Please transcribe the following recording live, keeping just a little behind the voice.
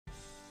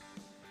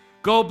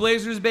Go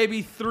Blazers,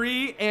 baby.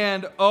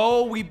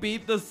 3-0. We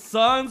beat the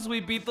Suns. We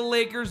beat the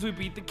Lakers. We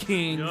beat the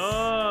Kings.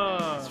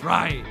 That's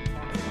right.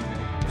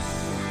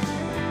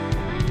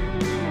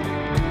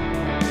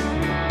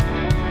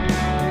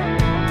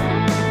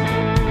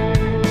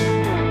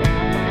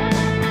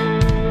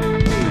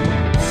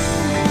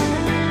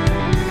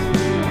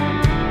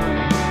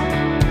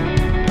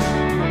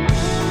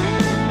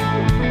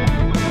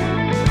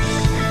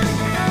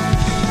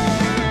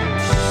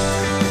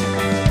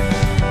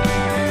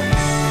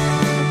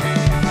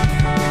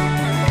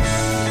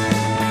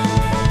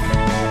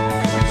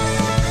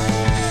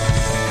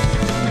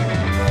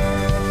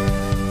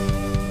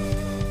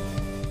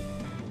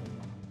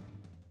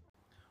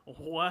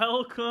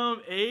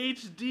 Welcome,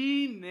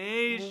 HD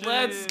Nation.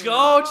 Let's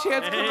go.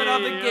 Chance coming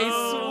out the gate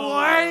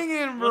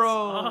swinging,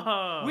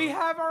 bro. We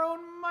have our own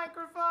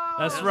microphone.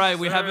 That's right.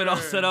 We have it all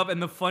set up.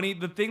 And the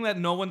thing that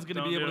no one's going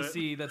to be able to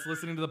see that's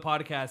listening to the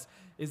podcast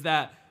is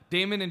that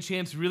Damon and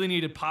Chance really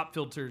needed pop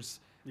filters.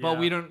 But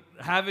we don't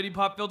have any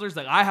pop filters.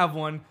 Like, I have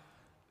one,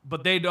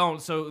 but they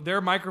don't. So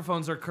their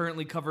microphones are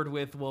currently covered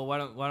with, well, why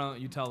don't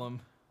you tell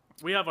them?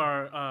 We have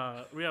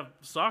our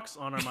socks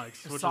on our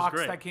mics, which socks is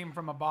great. that came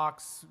from a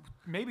box,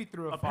 maybe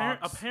through a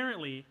box.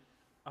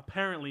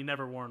 Apparently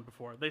never worn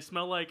before. They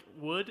smell like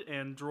wood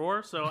and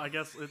drawer, so I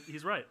guess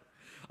he's right.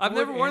 I've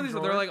never worn these,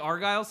 but they're like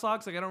Argyle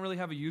socks. Like, I don't really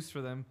have a use for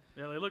them.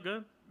 Yeah, they look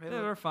good.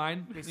 They're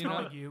fine. They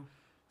smell like you.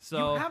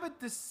 So you have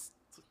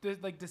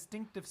a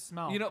distinctive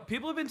smell. You know,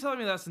 people have been telling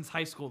me that since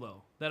high school,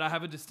 though, that I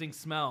have a distinct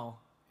smell.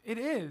 It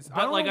is.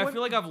 But I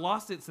feel like I've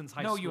lost it since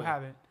high school. No, you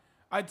haven't.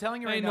 I'm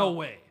telling you right Ain't now. no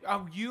way. I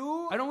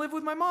don't live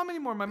with my mom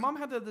anymore. My mom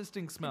had that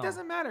distinct smell. It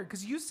doesn't matter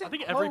because you sent. I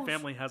think clothes, every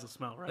family has a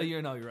smell, right?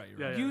 You're right.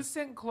 Yeah. You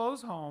sent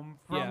clothes home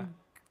from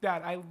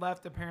that I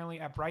left apparently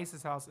at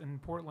Bryce's house in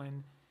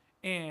Portland,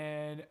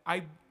 and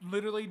I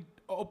literally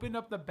opened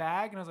up the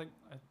bag and I was like,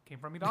 "It came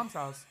from your mom's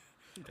house."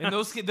 And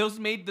those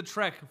made the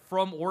trek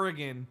from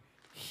Oregon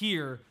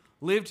here,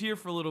 lived here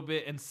for a little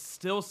bit, and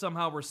still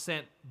somehow were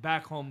sent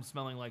back home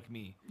smelling like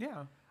me.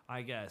 Yeah.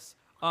 I guess.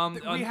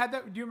 We had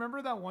that. Do you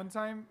remember that one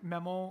time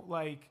Memo,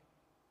 like,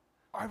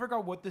 I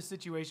forgot what the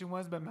situation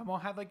was, but Memo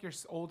had like your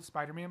old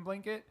Spider-Man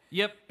blanket.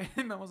 Yep.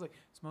 And Memo was like,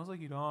 "Smells like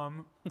you,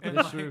 Dom." And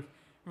That's true.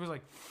 It was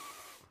like,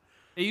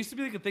 it used to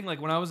be like a thing. Like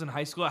when I was in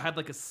high school, I had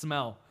like a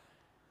smell,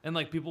 and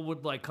like people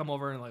would like come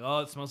over and like, "Oh,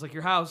 it smells like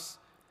your house,"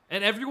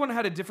 and everyone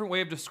had a different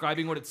way of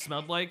describing what it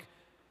smelled like.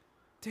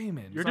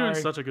 Damon, You're doing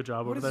such a good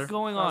job over there. What is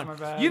going That was on? my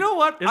bad. You know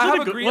what? Was I it have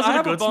a a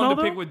good bone smell,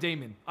 to pick though? with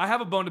Damon. I have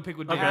a bone to pick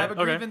with Damon. I have a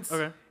grievance.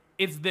 Okay.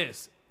 It's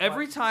this.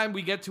 Every time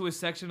we get to a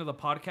section of the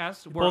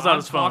podcast where pulls out I'm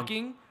his phone.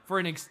 talking for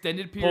an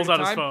extended period Pulls of out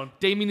his time, phone.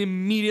 Damien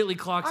immediately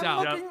clocks I'm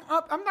out. looking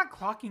up. I'm not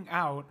clocking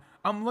out.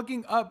 I'm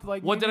looking up.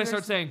 Like, What maybe did I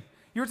start saying?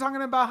 You were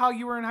talking about how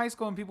you were in high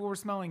school and people were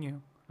smelling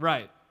you.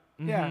 Right.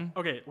 Yeah.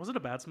 Okay, was it a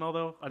bad smell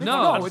though? I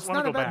No. No, it's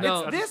not a bad.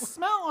 No. It's this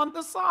smell on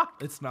the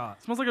sock. It's not.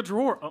 It smells like a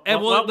drawer. Oh, And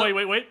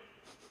wait.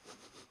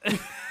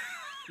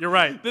 You're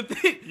right. The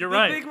thing, You're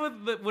right. The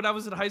thing with when I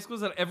was in high school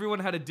is that everyone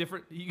had a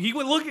different. He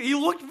would look. He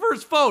looked for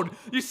his phone.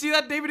 You see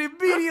that, David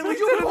immediately. What's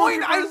your started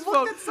point? looking for I his looked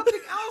phone. at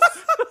something else.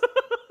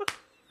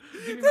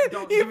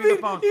 Give me the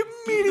phone.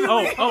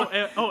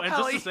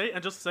 Immediately.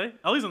 And just to say,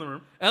 Ellie's in the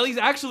room. Ellie's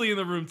actually in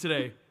the room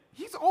today.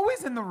 He's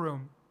always in the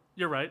room.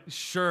 You're right.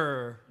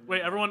 Sure.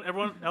 Wait, everyone,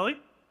 Ellie?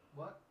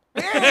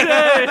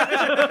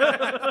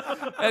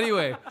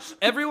 Anyway,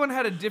 everyone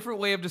had a different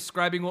way of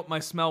describing what my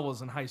smell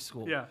was in high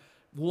school. Yeah.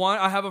 One,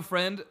 I have a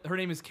friend. Her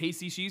name is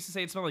Casey. She used to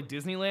say it smelled like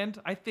Disneyland.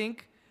 I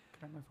think.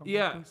 Can I have my phone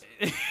Yeah. back,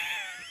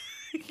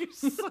 please? You're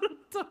so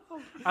dumb.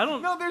 I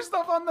don't. No, there's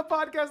stuff on the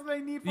podcast that I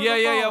need for Yeah,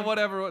 the yeah, phone.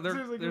 whatever.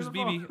 Seriously, There's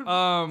give me the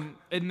BB.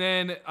 And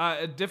then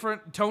a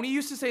different. Tony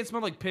used to say it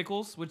smelled like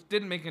pickles, which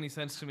didn't make any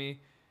sense to me.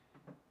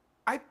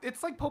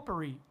 It's like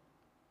potpourri.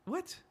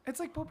 What? It's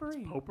like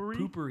potpourri. Potpourri?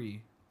 Poopery.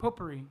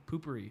 Potpourri.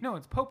 Poopery. No,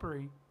 it's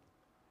potpourri.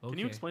 Can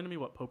you explain to me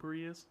what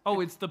potpourri is? Oh,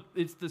 it's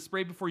the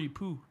spray before you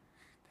poo.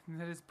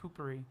 That is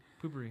potpourri.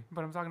 Poopery.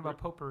 But I'm talking about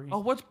potpourri. Oh,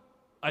 what's?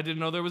 I didn't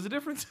know there was a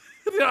difference.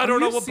 I don't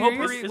you know what serious?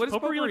 potpourri. Is What is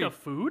potpourri potpourri? like a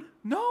food?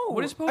 No.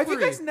 What is Have you potpourri?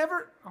 guys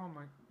never? Oh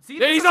my. See, Yeah,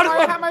 this he's is on his why I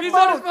phone. have my He's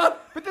phone. on his phone.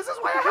 But this is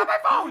why I have my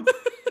phone.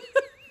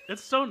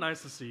 It's so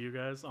nice to see you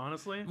guys,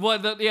 honestly.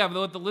 What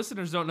the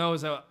listeners don't know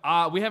is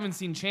that we haven't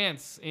seen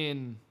Chance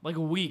in like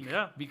a week.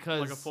 Yeah.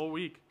 Because like a full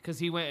week. Because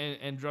he went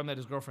and drummed at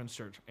his girlfriend's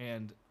church,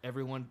 and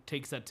everyone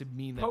takes that to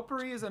mean that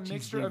Potpourri is a she's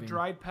mixture of leaving.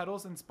 dried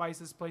petals and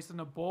spices placed in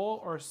a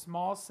bowl or a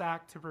small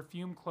sack to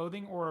perfume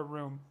clothing or a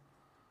room.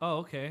 Oh,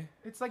 okay.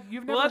 It's like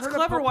you've never Well, that's heard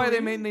clever. of Why they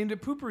potpourri? named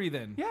it poopery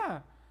then? Yeah.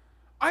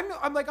 I'm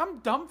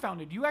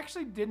dumbfounded. You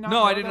actually did not. No,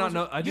 know I did that not was-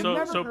 know. I You've didn't.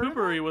 never So heard of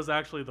potpourri that? was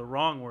actually the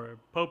wrong word.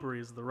 Potpourri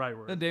is the right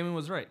Then word. Damon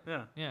was right.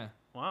 Yeah. Yeah.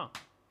 Wow.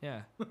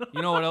 Yeah.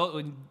 You know what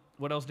else?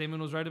 What else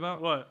Damon was right about?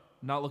 What?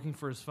 Not looking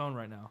for his phone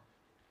right now.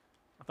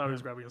 I thought he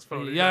was grabbing his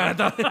phone. Yeah, I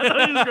thought he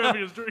was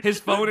grabbing his drink. his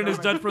phone and his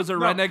Dutch Bros are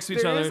right next to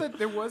each other.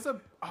 There was a.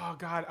 Oh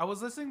God, I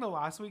was listening to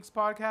last week's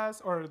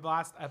podcast or the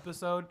last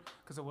episode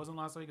because it wasn't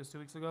last week. It was 2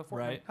 weeks ago.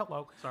 Right.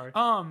 Hello. Sorry.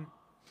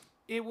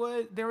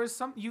 There was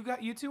some.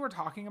 You two were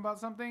talking about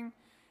something,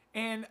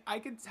 And I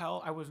could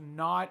tell I was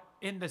not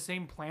in the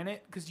same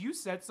planet because you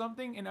said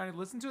something and I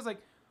listened to it. I was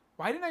like,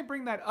 why didn't I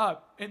bring that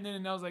up? And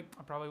then I was like,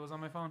 I probably was on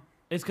my phone.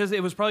 It's because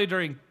it was probably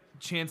during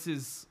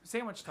Chance's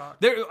Sandwich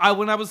talk.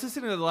 When I was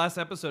listening to the last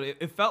episode,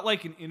 it felt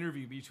like an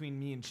interview between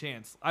me and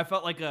Chance. I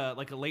felt like a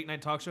late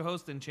night talk show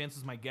host, and Chance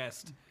was my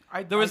guest.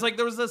 There was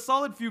a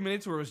solid few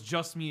minutes where it was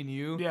just me and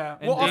you. Yeah.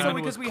 And also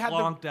because we had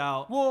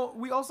out. Well,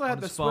 we also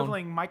had the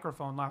swiveling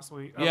microphone last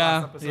week. Yeah.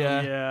 Last episode,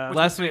 yeah.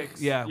 Last week,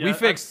 we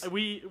fixed.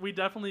 We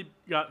definitely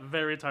got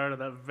very tired of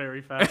that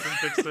very fast and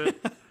fixed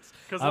it.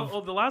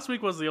 Because the last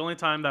week was the only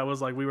time that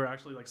was like we were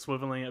actually like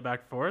swiveling it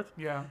back and forth.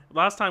 Yeah.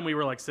 Last time we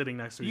were like sitting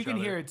next to each other. You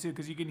can hear it too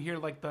because you can hear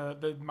like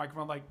the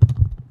microphone like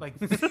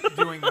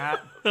doing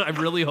that. I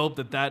really hope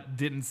that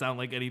didn't sound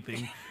like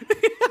anything.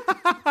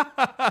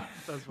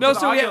 No,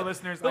 so audio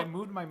listeners, I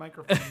moved my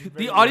microphone.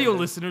 The audio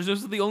listeners,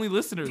 those are the only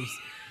listeners.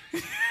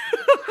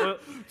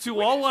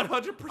 To all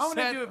 100%. I'm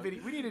gonna do a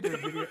video. We need to do a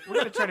video. We're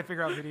gonna try to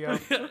figure out video.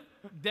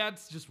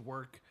 That's just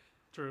work.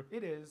 True.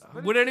 It is.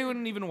 Would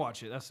anyone even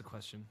watch it? That's the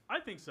question. I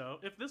think so.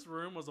 If this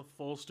room was a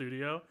full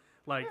studio,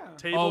 Yeah.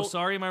 table. Oh,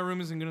 sorry, my room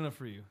isn't good enough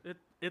for you.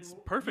 It's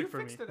perfect for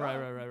me.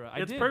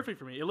 Right. It's perfect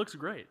for me. It looks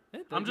great.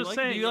 I'm just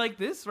saying. Do you like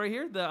this right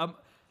here? I'm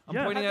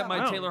pointing at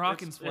my Taylor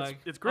Hawkins flag.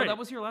 It's great. Oh, that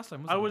was here last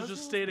time. I was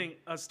just stating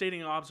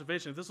an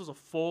observation. If this was a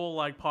full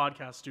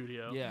podcast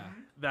studio,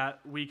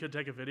 that we could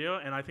take a video,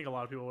 and I think a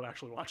lot of people would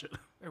actually watch it.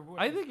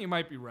 I think you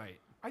might be right.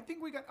 I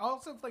think we got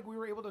also we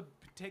were able to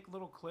take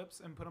little clips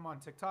and put them on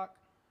TikTok.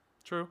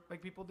 True.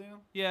 Like people do.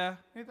 Yeah.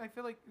 I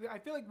feel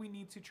like we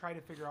need to try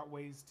to figure out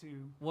ways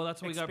to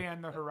that's what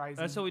expand the horizon.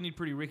 That's why we need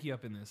Pretty Ricky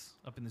up in this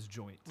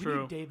joint. We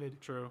need David.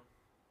 True.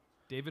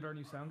 David, our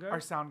new sound guy? Our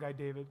sound guy,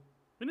 David.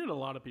 We need a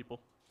lot of people.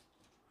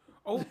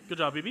 Oh, good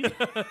job,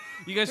 BB.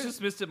 You guys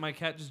just missed it. My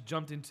cat just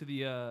jumped into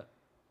the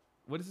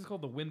what is this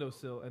called? The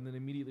windowsill, and then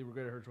immediately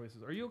regretted her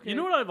choices. Are you okay? You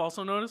know what I've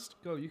also noticed?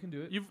 Go, you can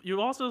do it.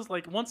 You also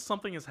once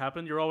something has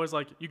happened, you're always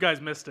like, you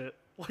guys missed it.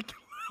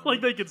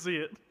 Like they could see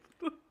it.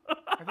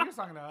 I think it's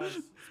talking to us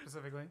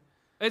specifically.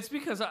 It's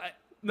because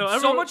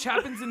so much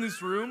happens in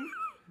this room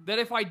that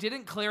if I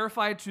didn't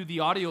clarify to the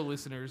audio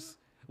listeners,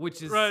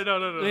 which is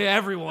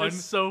everyone,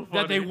 it's so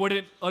funny. that they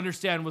wouldn't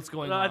understand what's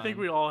going on. I think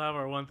we all have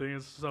our one thing.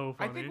 It's so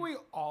funny. I think we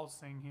all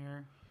sing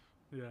here.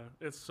 Yeah,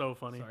 it's so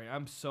funny.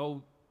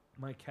 Sorry,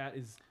 my cat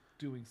is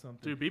doing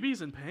something. Dude,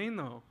 BB's in pain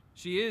though.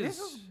 She is.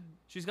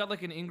 She's got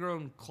like an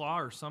ingrown claw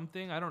or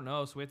something. I don't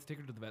know. So we have to take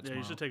her to the vet tomorrow.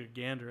 You should take a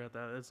gander at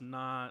that. It's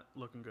not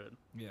looking good.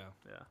 Yeah.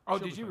 Oh,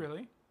 did you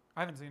really?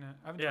 I haven't seen it.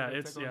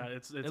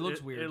 It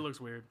looks weird. It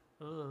looks weird.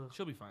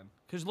 She'll be fine.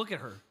 Cause look at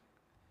her.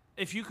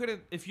 If you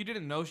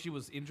didn't know she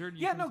was injured,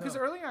 because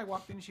earlier I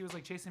walked in, she was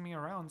like chasing me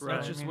around. So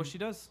that's just what she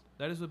does.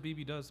 That is what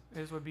BB does.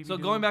 It is what BB. So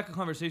going back a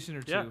conversation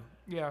or two.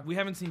 Yeah. We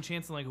haven't seen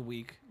Chance in like a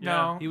week.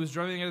 No. He was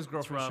drumming at his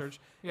girlfriend's church.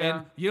 Yeah.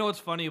 And you know what's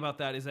funny about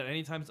that is that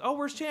anytime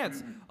where's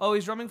Chance? Oh,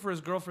 he's drumming for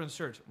his girlfriend's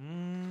church.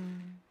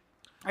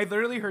 I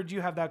literally heard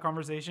you have that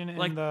conversation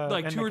in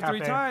the two or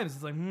three times.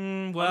 It's like,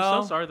 well,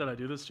 I'm so sorry that I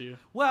do this to you.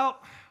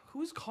 Well,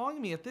 who's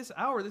calling me at this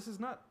hour? This is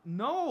not.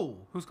 No.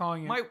 Who's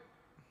calling you?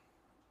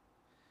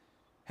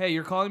 Hey,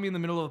 you're calling me in the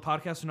middle of a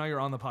podcast, so now you're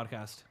on the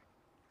podcast.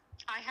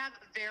 I have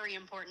very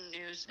important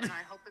news, and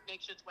I hope it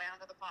makes its way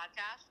onto the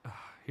podcast.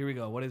 Here we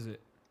go. What is it?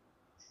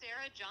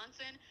 Sarah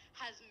Johnson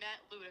has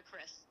met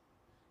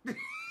Ludacris.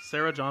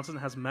 Sarah Johnson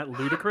has met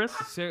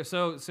Ludacris?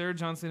 So Sarah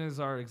Johnson is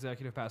our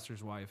executive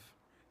pastor's wife.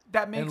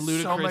 That makes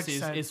so much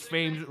sense. And Ludacris is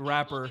famed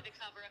rapper. Will be the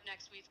cover of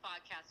next week's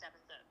podcast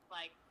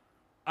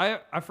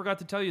episode. I forgot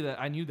to tell you that.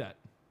 I knew that.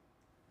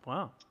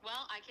 Wow.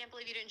 Well, I can't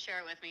believe you didn't share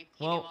it with me.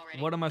 Well, knew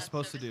already. what am I That's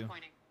supposed so to do?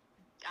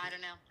 I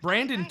don't know.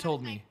 Brandon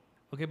told me.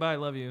 Okay, bye. I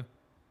love you.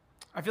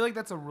 I feel like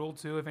that's a rule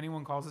too. If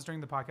anyone calls us during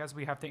the podcast,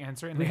 we have to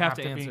answer it. And we have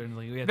to answer.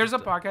 There's a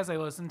podcast I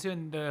listen to,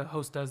 and the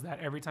host does that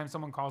every time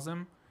someone calls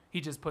him. He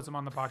just puts them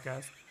on the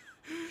podcast.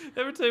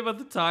 Ever tell you about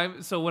the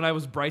time? So when I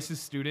was Bryce's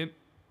student,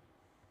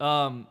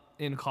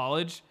 in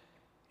college,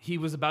 he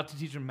was about to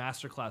teach a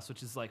master class,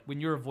 which is like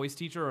when you're a voice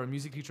teacher or a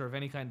music teacher of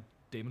any kind.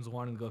 Damon's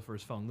wanting to go for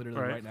his phone literally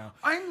right now.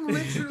 I'm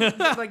literally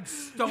like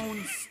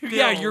stone still.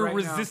 Yeah, you're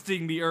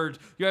resisting the urge.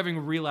 You're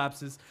having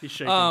relapses. He's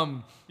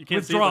shaking. You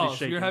can't see it, but he's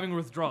shaking. You're having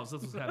withdrawals.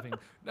 That's what's happening.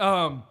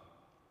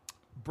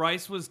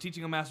 Bryce was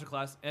teaching a master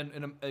class,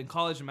 and in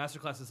college, a master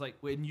class is like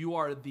when you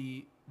are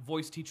the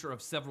voice teacher of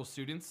several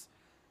students.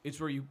 It's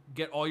where you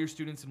get all your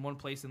students in one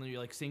place, and then you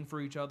like sing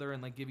for each other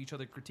and like give each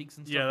other critiques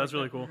and stuff. Yeah, that's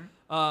really cool.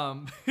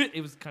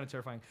 It was kind of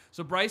terrifying.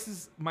 So Bryce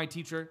is my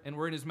teacher, and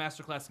we're in his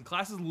master class, and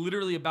class is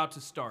literally about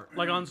to start.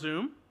 Like on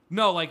Zoom?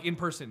 No, like in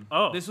person.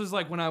 Oh, this was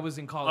like when I was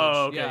in college.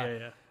 Oh, okay,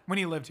 yeah. When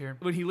he lived here.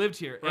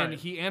 Right. And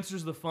he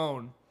answers the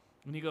phone,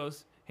 and he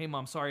goes, "Hey,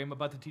 Mom, sorry, I'm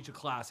about to teach a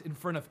class in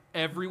front of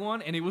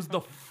everyone," and it was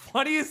the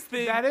funniest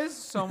thing. That is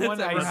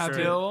someone I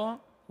still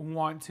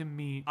want to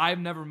meet. I've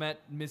never met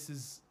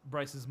Mrs.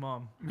 Bryce's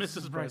mom.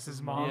 Mrs. Bryce's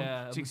mom.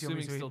 Yeah, I'm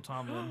assuming still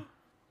Tomlin.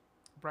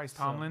 Bryce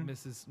Tomlin.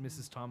 So,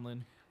 Mrs.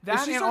 Tomlin. That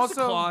if she and starts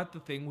also to claw at the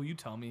thing, will you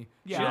tell me?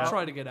 Yeah. She'll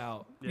try to get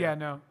out. Yeah,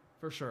 no.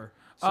 For sure.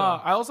 So,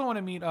 I also want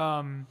to meet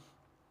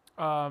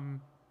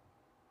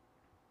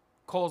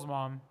Cole's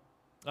mom.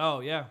 Oh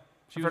yeah,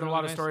 I've heard a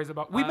lot of stories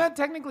about. We met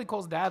technically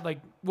Cole's dad. Like,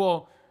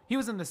 well, he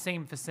was in the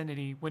same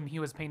vicinity when he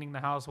was painting the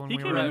house when He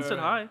we came were. in and said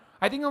hi.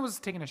 I think I was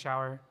taking a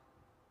shower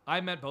I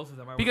met both of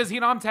them. because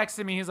mom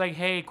texted me. He's like,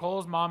 "Hey,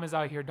 Cole's mom is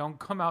out here. Don't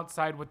come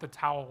outside with the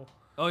towel."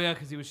 Oh yeah,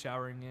 because he was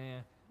showering.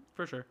 Yeah.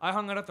 For sure. I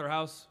hung out at their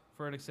house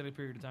for an extended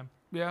period of time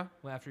Yeah.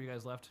 after you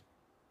guys left.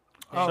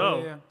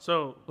 Oh,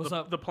 So What's the,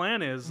 up? the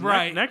plan is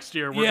Right. next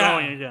year we're Yeah.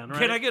 going again, right?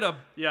 Can I get a?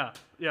 Yeah,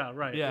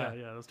 right. Yeah.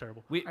 Yeah, that's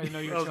terrible. We I know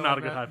you're That was chill not like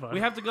a good that. high five. we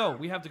have to go.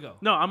 We have to go.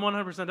 No, I'm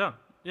 100% down.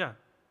 Yeah,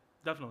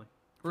 definitely.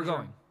 We're For sure.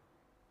 going.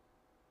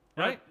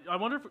 Yeah, Right? I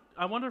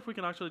wonder if we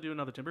can actually do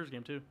another Timbers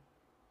game too.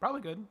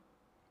 Probably good.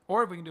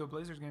 Or if we can do a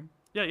Blazers game.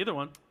 Yeah, either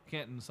one.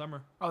 Can't in the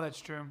summer. Oh, that's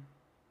true.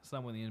 It's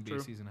not when the NBA True.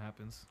 season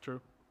happens. True.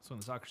 It's when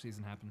the soccer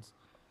season happens.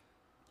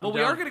 I'm Well,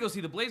 we down. are gonna go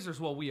see the Blazers.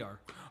 Well, we are.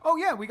 Oh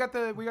yeah, we got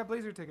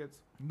Blazer tickets.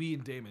 Me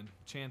and Damon.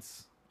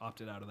 Chance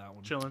opted out of that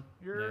one. Chilling.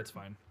 Yeah, it's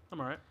fine. I'm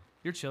all right.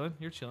 You're chilling.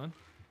 You're chilling.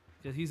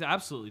 Yeah, he's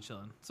absolutely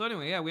chilling. So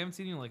anyway, yeah, we haven't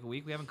seen you in like a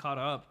week. We haven't caught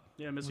up.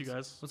 Yeah, I miss you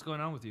guys. What's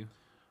going on with you?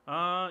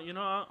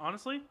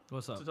 Honestly,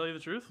 What's up? to tell you the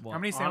truth, What? How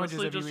many sandwiches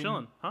honestly, have you just eaten?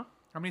 chilling, huh?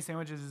 How many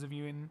sandwiches have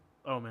you eaten?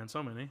 Oh man,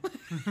 so many.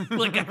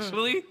 like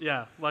actually?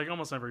 Yeah, like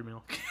almost every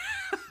meal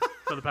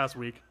for the past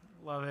week.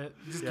 Love it.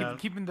 Just Yeah.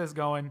 keeping this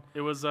going.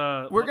 It was.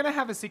 We're gonna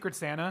have a Secret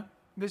Santa.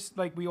 This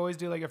like we always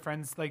do like a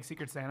friend's like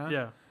Secret Santa.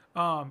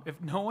 Yeah.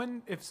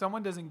 If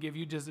someone doesn't give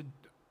you just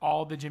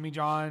all the Jimmy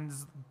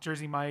John's,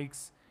 Jersey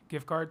Mike's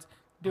gift cards,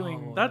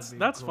 doing Oh, That's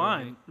that'd be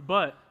fine,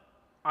 but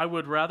I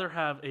would rather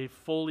have a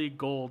fully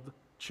gold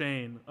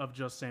chain of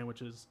just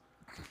sandwiches.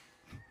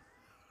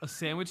 A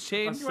sandwich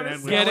chain? A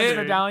sandwich Get it? chain.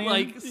 medallion?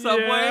 Like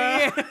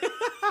Subway? Yeah.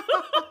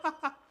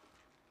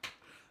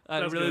 I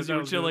That's realized good, you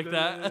were was chill good. like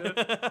that.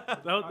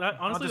 That I'll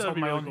honestly, just that'd hold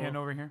be my really own cool. hand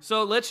over here.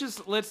 So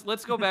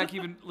let's go back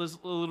even a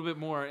little bit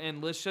more,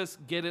 and let's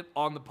just get it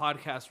on the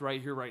podcast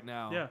right here, right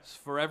now. Yeah.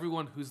 For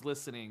everyone who's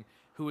listening,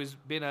 who has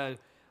been a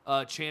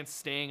Chance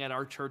staying at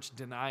our church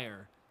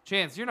denier.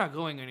 Chance, you're not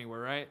going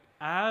anywhere, right?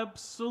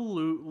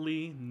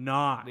 Absolutely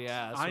not.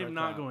 Yeah, that's I what am I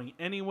not thought. going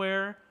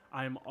anywhere.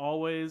 I am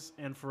always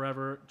and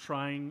forever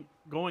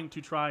going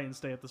to try and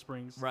stay at the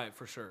Springs, Right,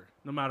 for sure.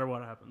 no matter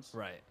what happens.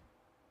 Right.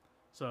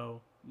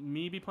 So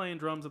me be playing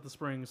drums at the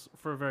Springs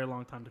for a very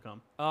long time to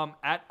come.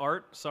 At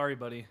Art, sorry,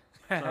 buddy.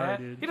 Sorry,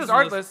 dude. He It's doesn't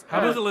artless. listen,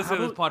 he doesn't listen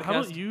to this How podcast.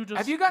 about you just?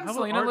 Have you gotten how about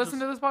Selena Art to listen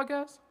to this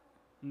podcast?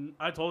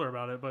 I told her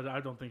about it, but I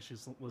don't think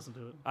she's listened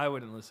to it. I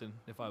wouldn't listen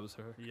if I was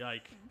her.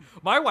 Yike.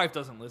 My wife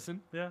doesn't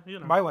listen. Yeah, you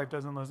know. My wife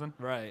doesn't listen.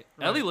 Right.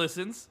 Right. Ellie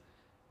listens.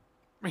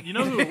 You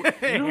know who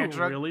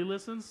Andrew. really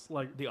listens?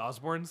 Like The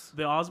Osbournes.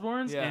 the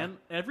Osbournes. Yeah. And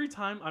every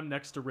time I'm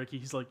next to Ricky,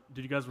 he's like,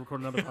 "Did you guys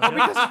record another Oh,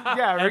 because podcast?"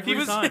 yeah, Every Ricky He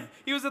was time.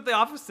 he was at the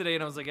office today,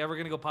 and I was like, "Yeah, we're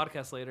gonna go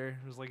podcast later."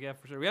 He was like, "Yeah,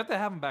 for sure. We have to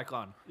have him back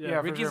on." Yeah,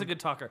 for Ricky's sure. a good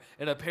talker,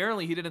 and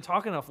apparently he didn't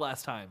talk enough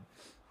last time.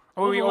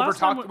 Oh, we Well, the last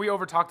time overtalked. We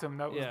overtalked him.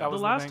 That was Yeah. that The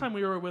was last thing. time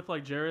we were with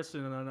like Jairus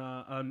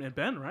and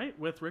Ben, right?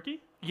 With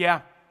Ricky.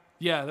 Yeah,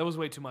 Yeah, that was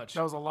way too much.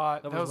 that was a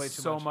lot. That That was was way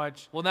too so much.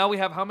 much. Well, now we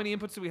have how many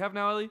inputs do we have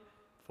now, Ellie?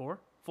 4,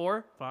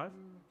 4? 5,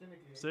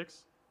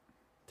 6.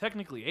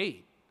 Technically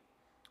 8.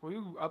 We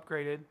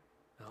upgraded.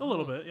 A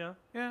little bit, yeah.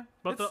 Yeah,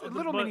 But it's the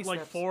little but mini like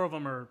steps. 4 of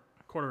them are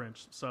quarter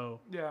inch. So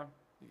Yeah,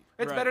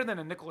 it's Right. better than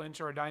a nickel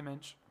inch or a dime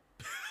inch.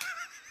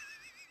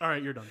 all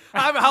right, you're done.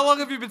 How long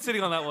have you been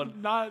sitting on that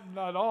one?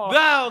 Not all.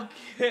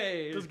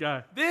 Okay. This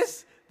guy,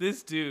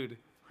 This dude.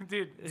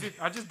 Dude,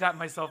 I just dapped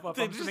myself up.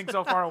 I'm sitting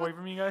so far away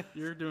from you guys.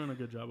 you're doing a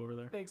good job over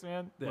there. Thanks,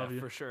 man. Yeah, Love you.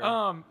 for sure.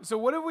 So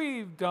what have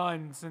we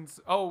done since?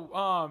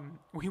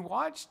 We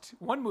watched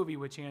one movie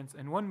with Chance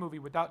and one movie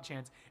without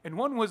Chance, and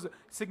one was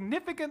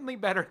significantly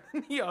better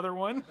than the other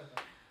one.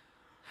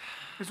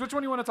 Which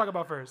one do you want to talk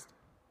about first?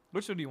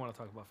 Which one do you want to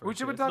talk about first? Which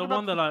should we Chance? talk The about?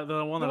 one that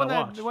I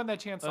watched. The one that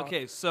Chance saw.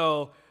 Okay,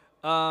 so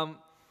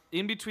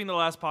in between the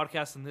last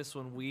podcast and this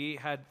one, we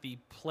had the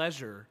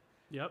pleasure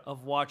Yep.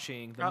 of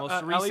watching the most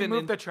Ellie recent.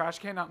 moved the trash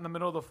can out in the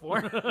middle of the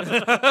floor.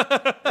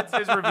 That's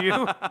his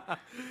review.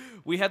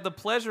 We had the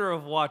pleasure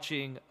of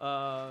watching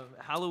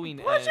Halloween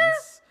Pleasure?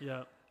 Ends.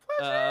 Yeah.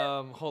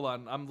 Hold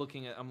on, I'm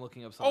looking up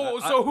something. Oh,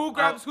 so who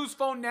grabs whose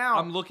phone now?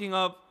 I'm looking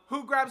up.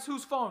 Who grabs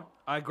whose phone?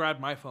 I grabbed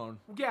my phone.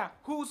 Yeah,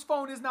 whose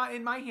phone is not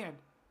in my hand?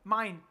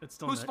 Mine. It's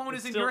still Whose ne- phone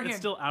it's is in still- your it's hand?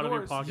 still out of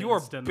your Yours. pocket. You are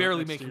It's standing barely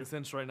next to making you.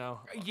 sense right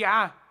now.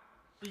 Yeah.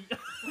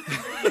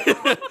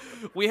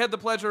 We had the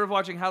pleasure of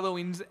watching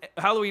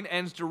Halloween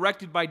Ends,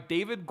 directed by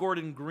David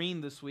Gordon Green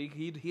this week.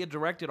 He had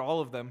directed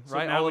all of them, So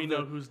right? now all we of know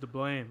them. who's to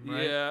blame,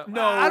 right? Yeah.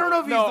 No, I don't know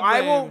if he's no, to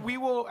I will. blame. We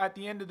will at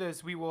the end of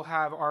this. We will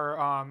have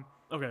our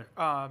Okay. you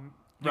Right.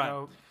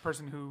 know,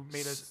 person who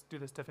made us do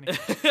this, Tiffany.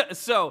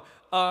 So,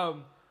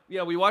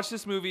 yeah, we watched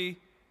this movie.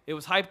 It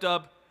was hyped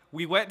up.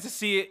 We went to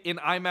see it in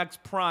IMAX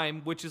Prime,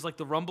 which is like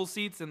the rumble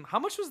seats. And how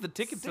much was the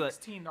ticket to that?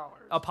 $16.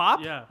 A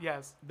pop? Yeah.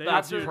 Yes.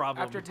 That's Dude, the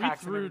problem. After We tax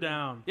and threw everything.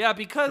 down. Yeah,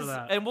 because, For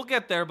that. and we'll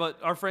get there, but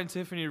our friend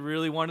Tiffany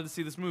really wanted to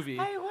see this movie.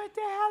 I went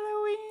to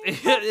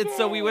Halloween. And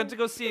so we went to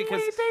go see it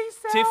because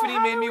Tiffany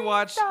made me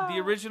watch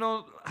the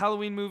original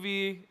Halloween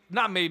movie.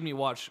 Not made me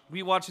watch.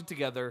 We watched it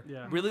together.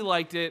 Yeah. Really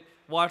liked it.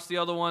 Watched the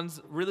other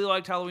ones. Really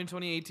liked Halloween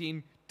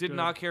 2018. Did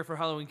not care for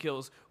Halloween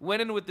Kills.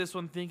 Went in with this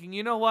one thinking,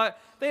 you know what?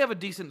 They have a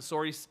decent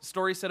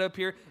story set up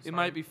here. It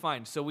might be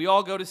fine. So we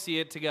all go to see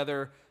it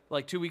together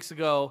like 2 weeks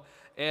ago.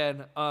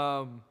 And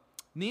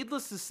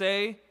needless to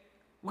say,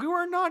 we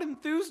were not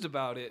enthused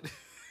about it.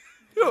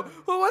 Who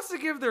wants to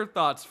give their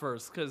thoughts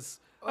first? Because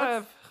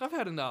I've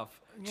had enough.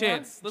 Yeah,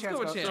 Chance. Let's go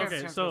with goes- Chance.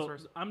 Okay, Chance so goes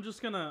first. I'm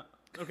just gonna.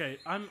 Okay,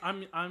 I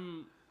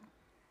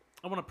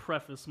want to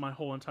preface my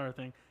whole entire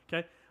thing.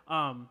 Okay,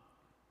 I'm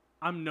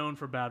known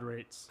for bad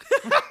rates.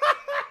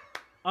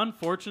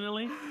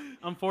 Unfortunately,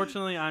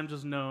 I'm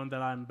just known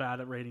that I'm bad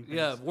at rating things.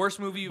 Yeah, worst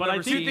movie you've But I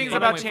ever think- seen. Things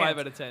about 8.5 Chance.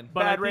 out of 10.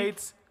 But I Bad think-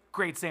 rates,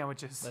 great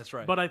sandwiches. That's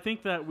right. But I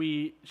think that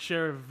we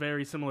share a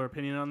very similar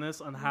opinion on this,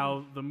 on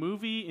how the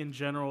movie in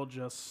general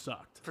just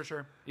sucked. For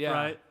sure. yeah.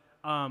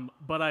 Right?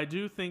 But I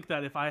do think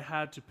that if I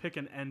had to pick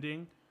an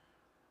ending,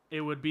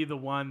 it would be the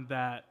one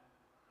that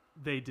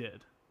they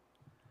did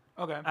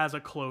Okay. as a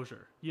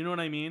closure. You know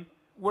what I mean?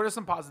 What are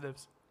some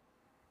positives?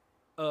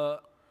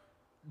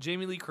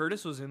 Jamie Lee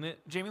Curtis was in it.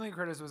 Jamie Lee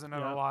Curtis was in it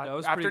Yeah, a lot that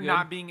was after pretty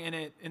not good. being in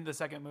it in the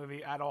second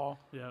movie at all.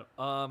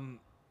 Yeah.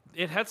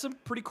 It had some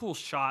pretty cool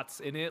shots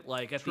in it,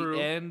 like at True.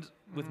 the end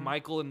with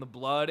Michael and the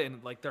blood,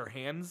 and like their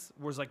hands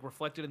was like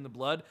reflected in the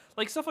blood.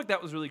 Like stuff like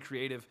that was really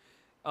creative.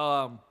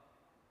 But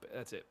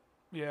that's it.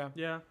 Yeah.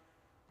 Yeah.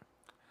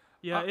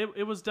 Yeah,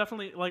 it was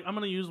definitely like, I'm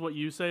gonna use what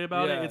you say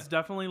about Yeah. it. It's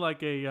definitely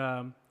like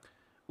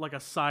a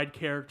side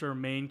character,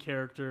 main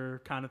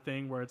character kind of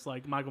thing where it's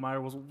like Michael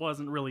Myers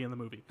wasn't really in the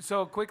movie.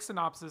 So, quick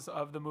synopsis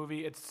of the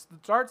movie. It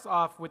starts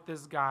off with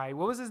this guy.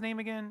 What was his name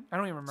again? I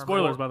don't even remember.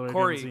 Spoilers, by the way. if you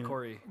haven't seen it.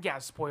 Corey. Yeah,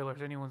 spoilers.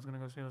 Anyone's gonna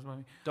go see this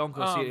movie. Don't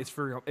go see it. It's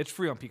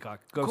free on Peacock.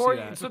 Go Corey,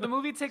 see that. so the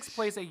movie takes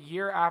place a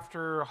year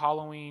after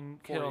Halloween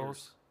 4 Kills.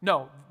 years.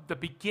 No, the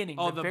beginning.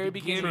 Oh, the the very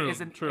beginning.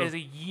 beginning True. is a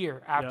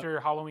year after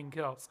Halloween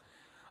Kills.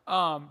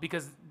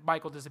 Because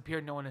Michael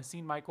disappeared. No one has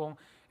seen Michael.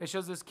 It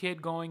shows this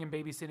kid going and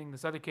babysitting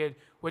this other kid,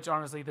 which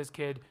honestly, this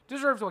kid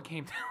deserves what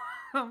came to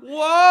him.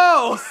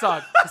 Whoa!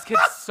 Sucked. This kid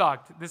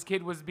sucked. This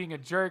kid was being a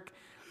jerk.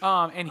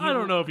 And he I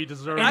don't know if he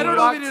deserved I it. don't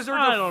know if he deserved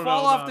I to don't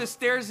fall know, off dog. the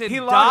stairs and He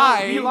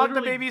die. locked the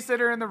literally-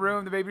 babysitter in the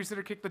room. The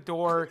babysitter kicked the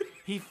door.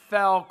 He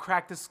fell,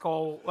 cracked his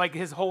skull, like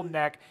his whole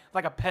neck,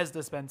 like a Pez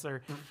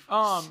dispenser.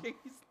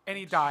 And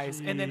he dies.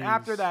 And then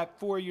after Jeez. that,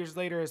 4 years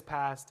later has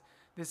passed.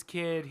 This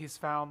kid, he's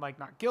found like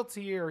not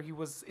guilty or he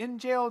was in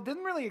jail.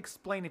 Didn't really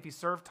explain if he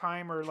served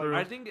time or like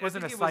I think was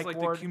in a it was psych like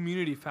ward. the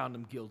community found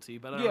him guilty,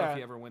 but I don't know if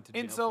he ever went to jail.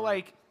 And so for it.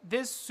 like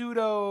this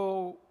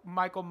pseudo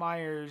Michael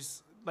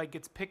Myers like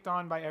gets picked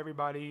on by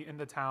everybody in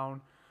the town,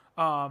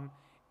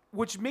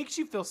 which makes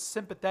you feel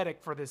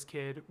sympathetic for this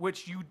kid,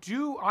 which you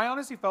do. I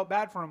honestly felt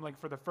bad for him like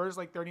for the first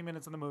like 30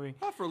 minutes of the movie.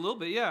 Oh, for a little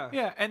bit, yeah.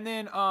 Yeah, and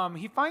then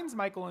he finds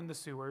Michael in the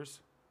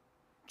sewers,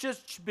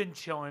 just been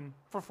chilling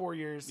for 4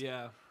 years.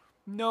 Yeah.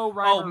 No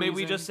rhyme Oh, or may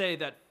we reason. just say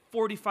that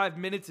 45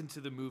 minutes into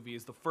the movie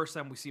is the first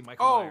time we see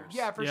Michael Oh Myers.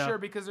 yeah, for Yeah. sure.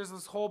 Because there's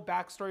this whole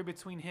backstory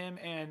between him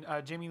and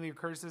Jamie Lee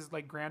Curtis's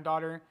like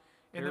granddaughter.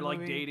 In They're the like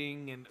movie.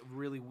 dating and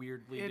really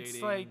weirdly It's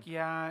dating. like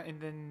yeah, and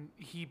then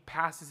he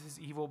passes his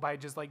evil by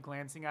just like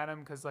glancing at him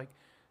because like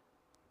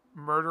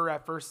murder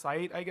at first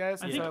sight, I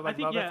guess. I instead think, of, like, I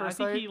think, love yeah, at I first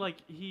think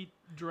sight. he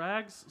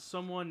drags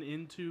someone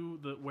into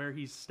the where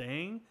he's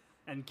staying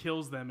and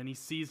kills them, and he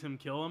sees him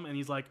kill him, and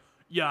he's like,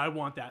 "Yeah, I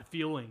want that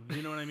feeling."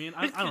 You know what I mean?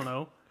 I don't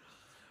know.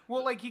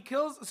 Well, like he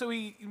kills. So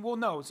he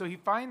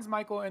finds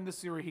Michael in the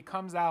sewer. He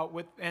comes out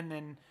with, and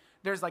then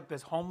there's like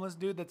this homeless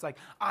dude that's like,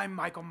 "I'm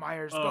Michael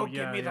Myers. Oh, Go give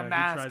yeah, me the yeah, he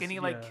mask," tries- and he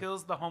like yeah.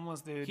 kills the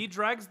homeless dude. he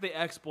drags the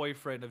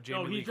ex-boyfriend of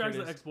Jamie No, Lee he drags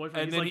the Curtis. ex-boyfriend.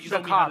 And He's then like, he- "Show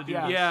the me how to cop, do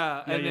yeah. this."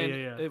 Yeah, and yeah, then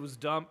yeah. it was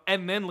dumb.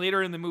 And then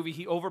later in the movie,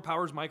 he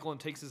overpowers Michael and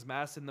takes his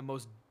mask in the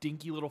most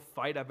dinky little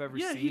fight I've ever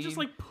Yeah, seen. he just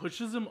like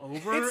pushes him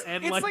over It's-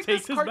 and it's like like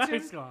takes this his cartoon-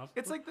 mask off.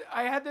 It's like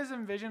I had this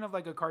envision of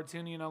like a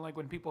cartoon, you know, like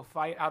when people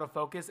fight out of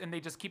focus and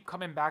they just keep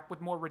coming back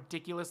with more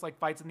ridiculous like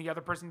fights, and the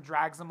other person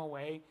drags them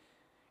away.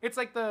 It's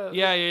like the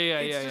Yeah.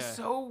 It's yeah, just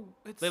yeah. so.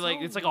 It's They like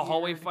so it's like a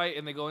hallway weird. fight,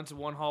 and they go into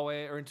one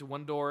hallway or into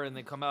one door, and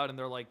they come out and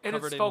they're like And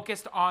covered it's in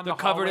focused on they're the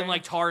covered in hallway.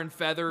 like tar and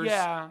feathers.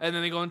 Yeah. And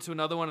then they go into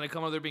another one and they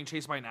come out, they're being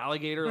chased by an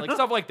alligator, like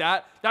stuff like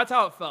that. That's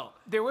how it felt.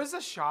 There was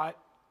a shot,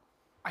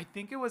 I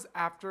think it was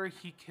after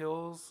he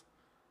kills.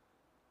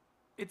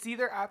 It's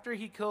either after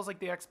he kills like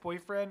the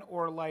ex-boyfriend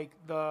or like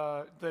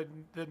the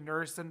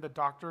nurse and the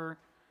doctor,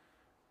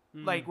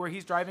 like where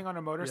he's driving on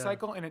a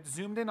motorcycle and it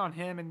zoomed in on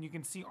him and you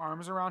can see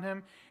arms around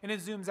him and it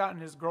zooms out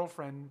and his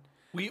girlfriend.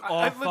 We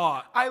all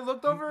thought. I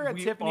looked over at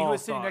We Tiffany who all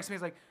was sitting thought. next to me.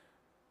 He's like,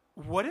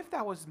 "What if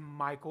that was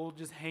Michael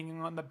just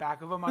hanging on the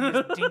back of him on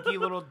his dinky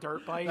little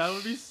dirt bike?" That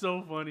would be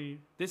so funny.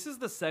 This is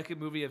the second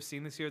movie I've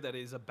seen this year that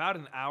is about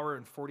an hour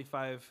and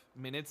 45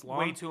 minutes long.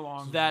 Way too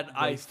long. That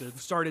Wasted. I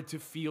started to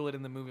feel it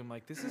in the movie. I'm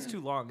like, this is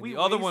too long. And We the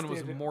other one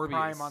was wasted Morbius.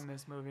 Prime on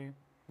this movie.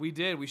 We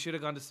did. We should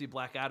have gone to see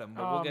Black Adam,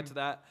 but we'll get to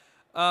that.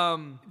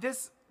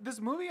 This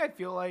movie, I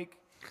feel like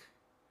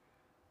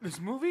this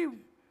movie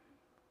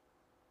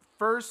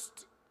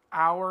first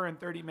hour and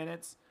 30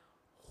 minutes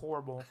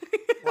horrible.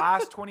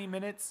 Last 20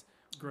 minutes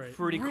Great.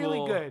 Pretty really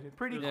cool. good,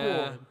 pretty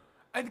Yeah.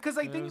 cool. Because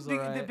I think was the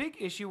alright. big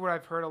issue where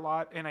I've heard a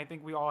lot, and I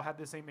think we all had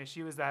the same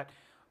issue, is that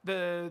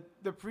the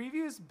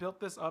previews built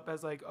this up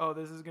as like, oh,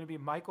 this is gonna be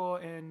Michael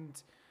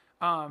and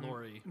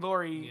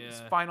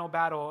Laurie's final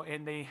battle,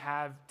 and they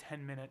have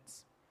 10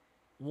 minutes.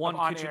 One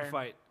kitchen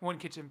fight. One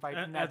kitchen fight.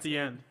 At the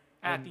end.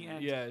 At the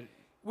end. Yeah.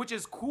 Which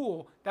is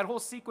cool. That whole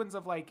sequence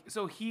of like,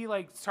 so he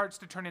like starts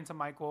to turn into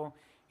Michael.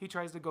 He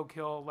tries to go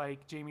kill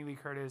like Jamie Lee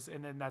Curtis,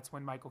 and then that's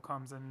when Michael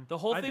comes and the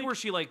whole thing where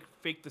she like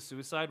faked the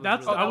suicide.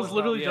 I was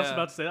literally just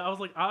about to say that. I was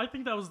like, I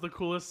think that was the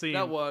coolest scene.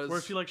 That was where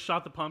she like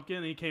shot the pumpkin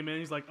and he came in and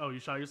he's like, oh, you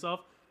shot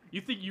yourself?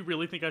 You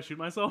really think I shoot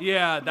myself?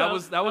 Yeah, that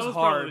was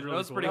hard. Really that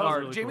was pretty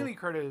hard. Really Jamie Lee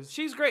Curtis,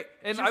 she's great,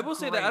 and I will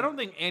say that I don't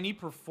think any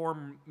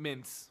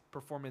performance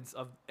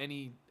of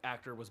any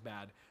actor was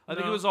bad. I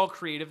think it was all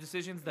creative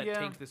decisions that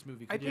tanked this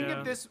movie. I think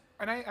if this,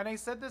 and I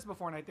said this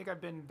before, and I think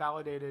I've been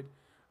validated.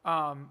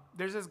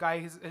 There's this guy.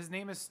 His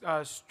name is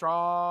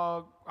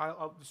Straw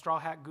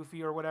Hat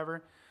Goofy or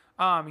whatever.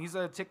 He's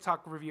a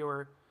TikTok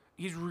reviewer.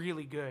 He's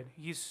really good.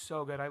 He's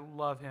so good. I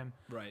love him.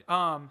 Right.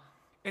 And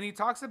he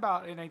talks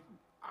about, and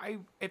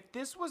if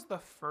this was the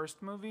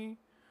first movie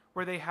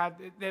where they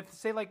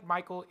say like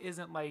Michael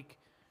isn't like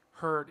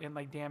hurt and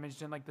like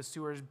damaged in like the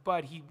sewers,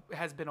 but he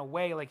has been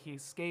away, like he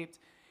escaped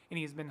and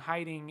he's been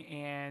hiding,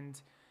 and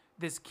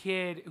this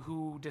kid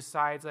who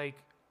decides like,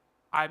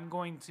 I'm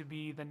going to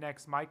be the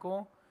next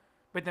Michael,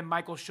 but then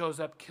Michael shows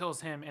up,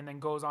 kills him, and then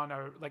goes on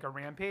a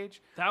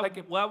rampage. That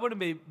would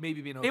have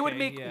maybe been okay. It would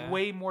make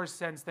way more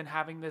sense than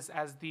having this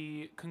as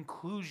the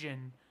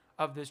conclusion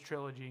of this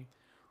trilogy.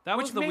 That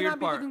was the weird part.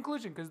 Which may not be the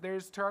conclusion, because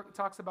there's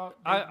talks about.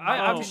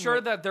 I'm sure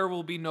that there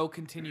will be no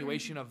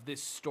continuation of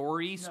this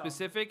story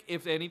specific.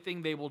 If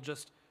anything, they will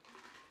just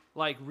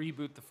like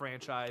reboot the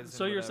franchise.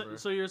 So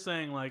you're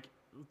saying like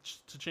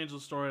to change the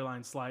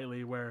storyline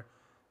slightly, where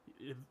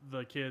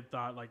the kid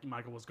thought like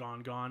Michael was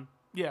gone.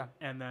 Yeah.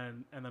 And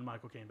then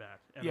Michael came back,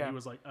 and then he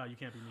was like, you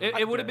can't be me.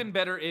 It would have been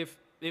better if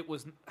it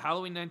was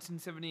Halloween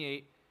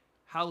 1978.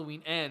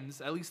 Halloween ends.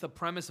 At least the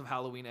premise of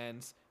Halloween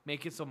ends.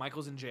 Make it so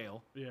Michael's in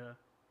jail. Yeah.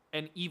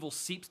 And evil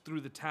seeps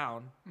through the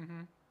town,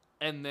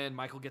 and then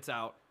Michael gets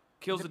out,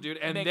 kills the dude,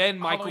 and then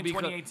Michael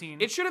becomes.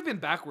 It should have been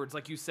backwards,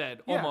 like you said,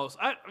 almost.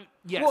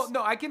 Yes. Well,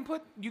 no,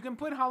 you can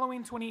put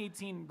Halloween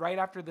 2018 right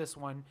after this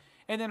one,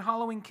 and then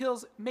Halloween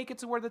Kills. Make it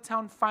to where the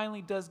town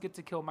finally does get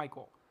to kill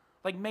Michael.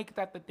 Like, make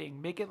that the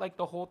thing. Make it like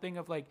the whole thing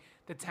of like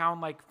the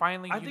town like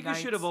finally. I think it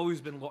should have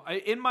always been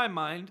in my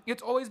mind.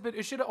 It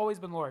should have always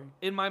been Laurie.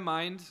 In my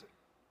mind,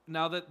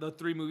 now that the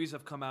 3 movies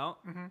have come out.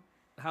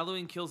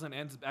 Halloween Kills and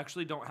Ends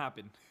actually don't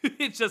happen.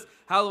 It's just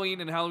Halloween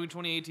and Halloween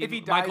 2018. If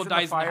he Michael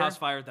dies in the house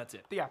fire, that's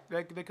it. Yeah,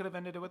 they could have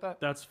ended it with that.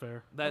 That's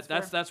fair.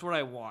 That's what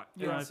I want.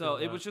 Yeah, so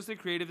it was just the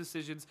creative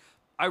decisions.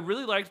 I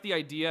really liked the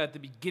idea at the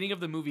beginning of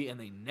the movie, and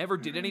they never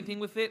did anything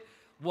with it.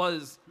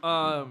 Was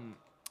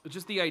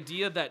just the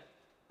idea that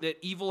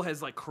evil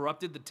has like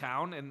corrupted the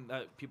town, and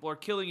people are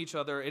killing each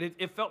other, and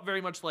it felt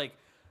very much like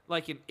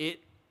an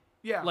It.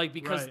 Yeah. Like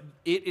because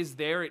it is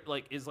there, it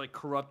like is like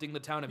corrupting the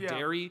town of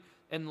Derry.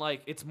 And,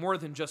 like, it's more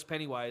than just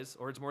Pennywise,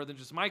 or it's more than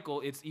just Michael.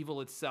 It's evil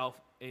itself,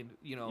 and,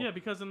 you know. Yeah,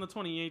 because in the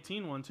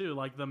 2018 one, too,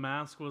 like, the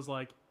mask was,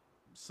 like,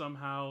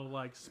 somehow,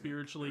 like,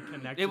 spiritually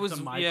connected to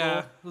Michael. Yeah,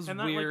 it was and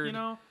weird. That, like, you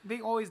know,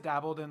 they always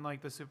dabbled in,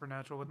 like, the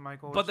supernatural with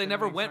Michael. But they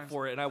never went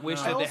for it, and I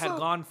wish that they had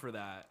gone for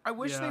that. I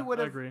wish they would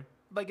have, agree.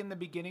 like, in the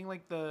beginning,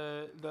 like,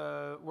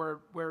 the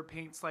where it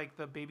paints, like,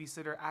 the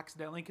babysitter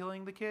accidentally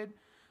killing the kid.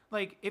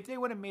 Like, if they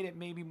would have made it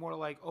maybe more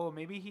like, oh,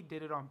 maybe he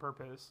did it on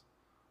purpose.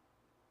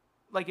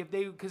 Like, if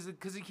they,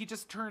 because he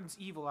just turns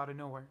evil out of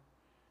nowhere.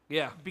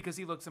 Yeah. Because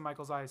he looks in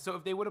Michael's eyes. So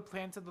if they would have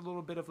planted a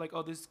little bit of like,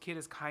 oh, this kid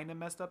is kind of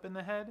messed up in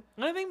the head.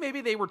 And I think maybe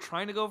they were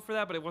trying to go for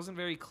that, but it wasn't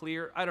very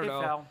clear. I don't know.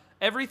 Fell.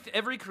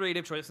 Every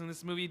creative choice in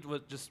this movie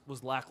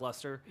was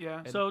lackluster.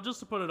 Yeah. So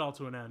just to put it all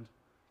to an end,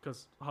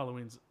 because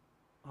Halloween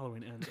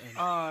ends.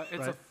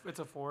 It's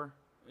a 4.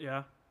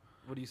 Yeah.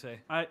 What do you say?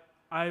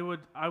 I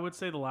would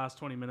say the last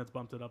 20 minutes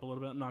bumped it up a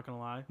little bit. I'm not gonna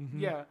lie. Mm-hmm.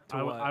 Yeah.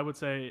 I would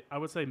say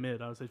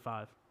mid. I would say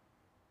 5.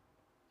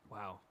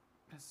 Wow.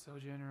 That's so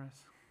generous.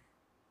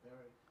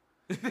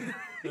 It's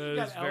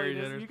very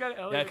generous. You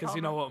got yeah, because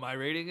you know what my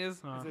rating is?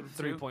 Is it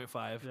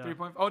 3.5. Yeah.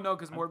 3.5. Oh no,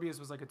 because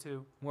Morbius was like a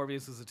 2.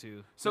 Morbius is a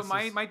 2. So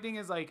my thing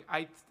is like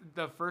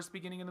the first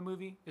beginning of the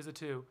movie is a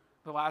 2.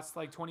 The last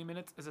like 20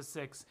 minutes is a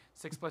 6.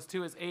 6 plus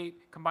 2 is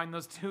 8. Combine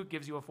those two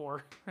gives you a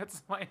 4.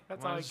 That's how I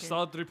came.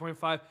 Solid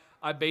 3.5.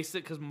 I based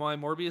it because my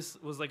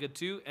Morbius was like a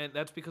 2, and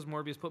that's because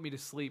Morbius put me to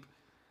sleep.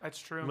 That's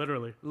true.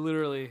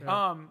 Literally.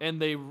 Yeah.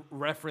 And they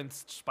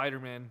referenced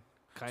Spider-Man,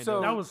 kind So-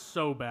 of. That was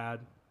so bad.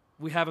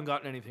 We haven't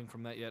gotten anything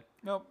from that yet.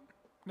 Nope.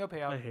 No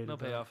payoff. I hated No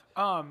that.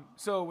 payoff.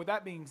 So with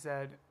that being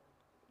said,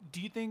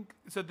 do you think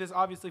so? This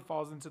obviously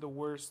falls into the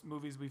worst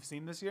movies we've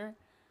seen this year.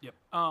 Yep.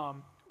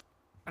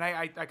 And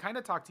I kind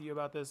of talked to you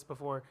about this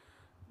before.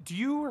 Do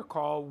you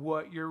recall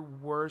what your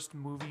worst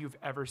movie you've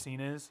ever seen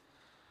is?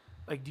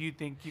 Like, do you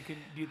think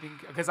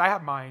because I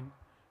have mine.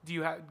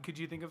 Could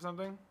you think of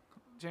something,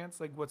 Chance?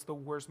 Like, what's the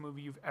worst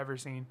movie you've ever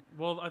seen?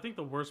 Well, I think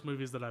the worst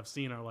movies that I've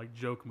seen are like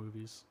joke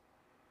movies.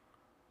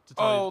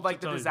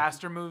 Like the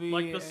disaster movie,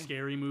 like the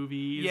scary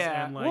movies.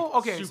 Yeah. And like Well,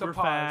 okay, so super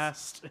pause.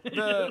 fast.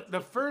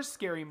 The first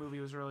scary movie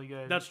was really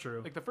good. That's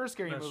true. Like the first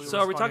scary movie. So was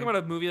are we talking funny.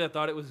 about a movie that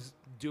thought it was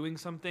doing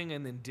something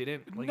and then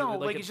didn't? No,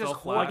 like it it's just fell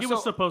horrible. flat? Like it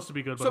was supposed to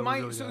be good, but So it was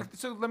mine, really good.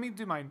 so let me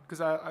do mine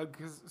because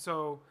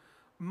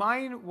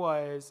mine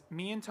was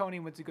me and Tony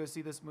went to go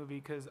see this movie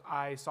because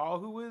I saw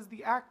who was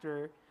the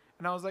actor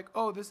and I was like,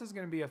 oh, this is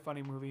gonna be a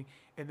funny movie,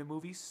 and the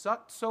movie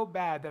sucked so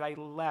bad that I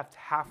left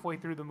halfway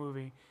through the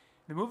movie.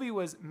 The movie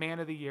was Man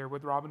of the Year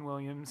with Robin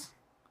Williams.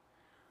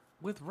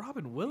 With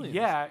Robin Williams?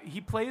 Yeah,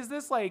 he plays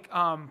this like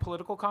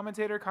political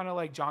commentator, kind of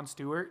like Jon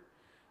Stewart.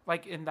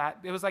 Like in that,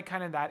 it was like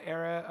kind of that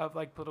era of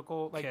like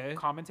political like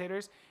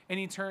commentators, and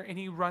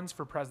he runs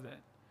for president.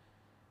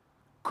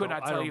 Could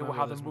not tell you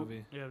how the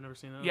movie. Yeah, I've never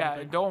seen that. Yeah,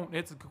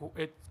 it's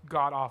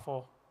god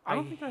awful. I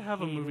don't think I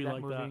have a movie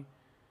like that.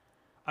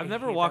 I've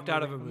never walked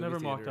out of a movie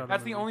theater.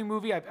 That's the only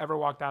movie I've ever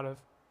walked out of.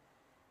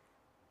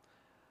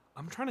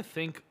 I'm trying to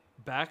think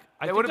back.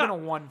 It would have been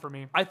a 1 for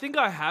me. I think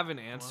I have an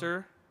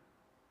answer.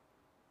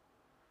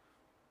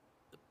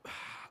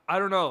 I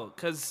don't know,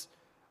 because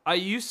I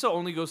used to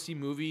only go see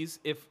movies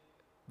if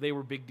they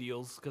were big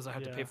deals because I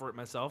had to pay for it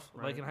myself,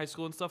 like in high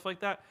school and stuff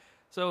like that.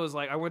 So it was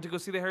like I went to go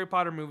see the Harry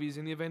Potter movies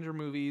and the Avenger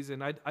movies,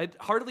 and I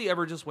hardly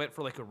ever just went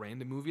for like a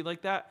random movie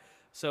like that.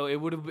 So it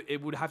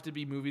would have to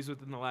be movies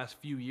within the last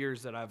few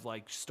years that I've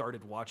like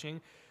started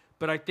watching.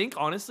 But I think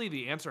honestly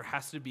the answer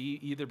has to be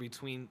either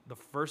between the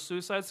first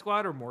Suicide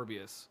Squad or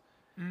Morbius.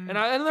 And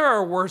there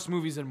are worse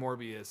movies than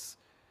Morbius.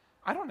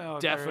 I don't know.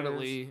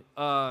 Definitely.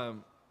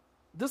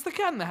 Does the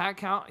Cat in the Hat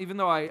count? Even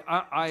though I Dude,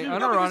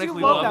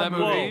 unironically love that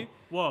movie.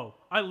 Whoa.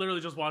 I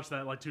literally just watched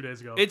that like 2 days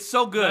ago. It's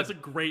so good. That's a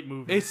great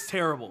movie. It's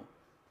terrible.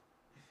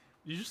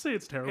 Did you say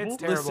it's terrible? It's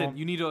terrible. Listen,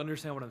 you need to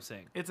understand what I'm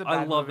saying. It's a bad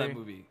I love movie. that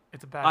movie.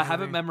 It's a bad I movie.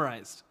 have it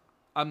memorized.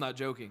 I'm not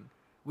joking.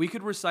 We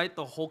could recite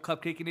the whole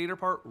Cupcakeinator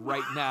part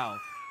right now.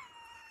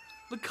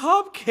 The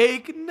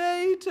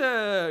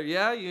Cupcakeinator.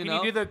 Yeah, you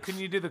know. Can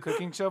you do the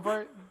cooking show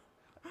part?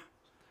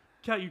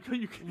 Cat, you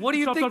What do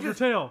you chopped think off your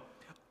tail.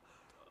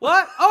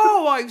 What?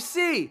 Oh, I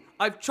see.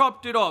 I've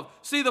chopped it off.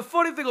 See, the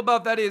funny thing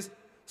about that is,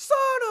 son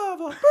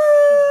of a bird.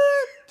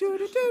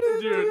 Dude,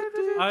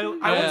 I will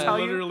tell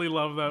you, literally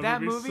love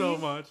that movie so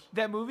much.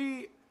 That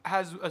movie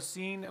has a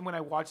scene, and when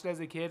I watched it as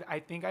a kid, I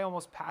think I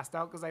almost passed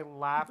out because I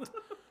laughed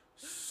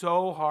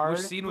so hard.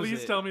 Which scene was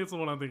Please it? tell me it's the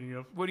one I'm thinking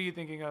of. What are you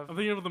thinking of? I'm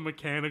thinking of the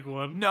mechanic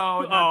one.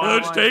 No, not that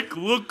Let's one. take a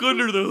look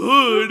under the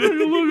hood.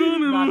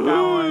 Not that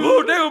one.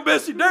 Oh, damn,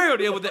 Bessie, down.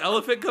 Yeah, when the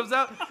elephant comes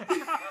out.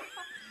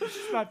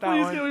 Not that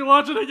Please one. can we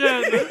watch it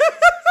again?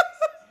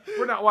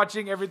 We're not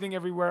watching Everything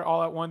Everywhere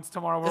all at once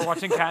tomorrow. We're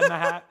watching Cat in the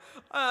Hat.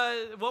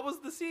 What was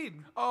the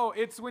scene? Oh,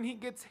 it's when he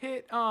gets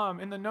hit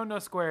in the no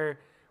square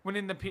when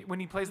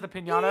he plays the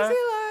piñata. Easy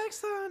like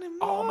Sunday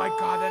Oh my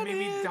god, that made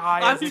me morning. die.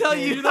 I'm as a telling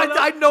kid. you,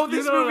 I know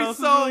this You know what movie else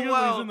is so really good?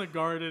 When well. He's in the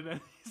garden and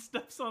he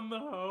steps on the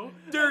hoe.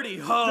 Dirty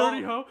hoe.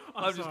 Dirty hoe.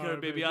 I'm just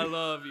kidding, baby. I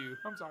love you.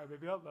 I'm sorry,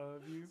 baby. I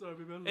love you. Sorry,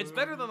 baby, I love It's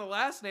better than the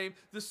last name,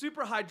 the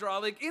super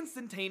hydraulic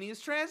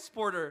instantaneous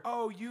transporter.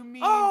 Oh, you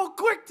mean? Oh,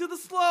 quick to the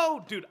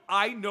slow, dude!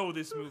 I know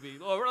this movie.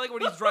 Or like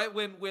when he's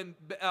when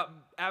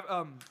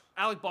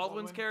Alec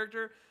Baldwin's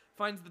character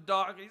finds the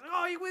dog, and he's like,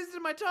 "Oh, he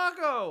wasted my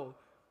taco."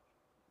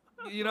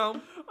 You know,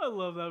 I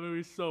love that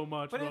movie so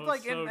much. But it's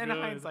like in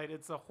hindsight,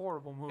 it's a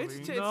horrible movie.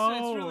 it's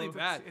No. really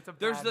bad. It's a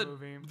there's bad the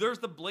movie. there's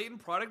the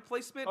blatant product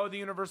placement. Oh, the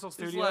Universal It's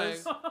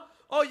Studios. like,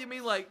 oh, you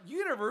mean like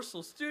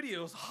Universal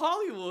Studios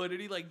Hollywood? And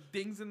he like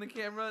dings in the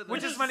camera.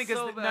 Which is funny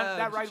because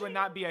that ride would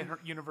not be at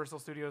Universal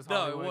Studios No,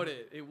 Hollywood. it wouldn't.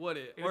 It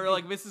wouldn't. It Or would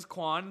like Mrs.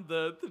 Kwan,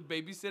 the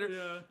babysitter.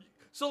 Yeah.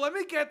 So let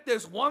me get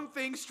this one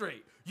thing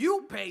straight.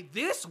 You pay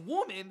this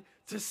woman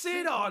to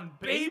sit on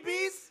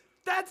babies?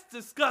 That's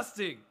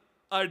disgusting.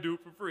 I do it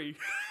for free.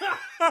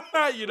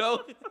 You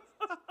know?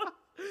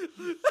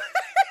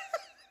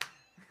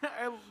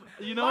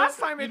 You know, Last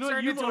time it you know,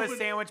 turned you've into a opened-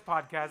 sandwich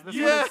podcast. This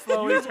Yeah. one is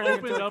slowly You've turning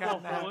opened into a up cat a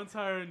and a hat. whole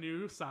entire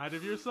new side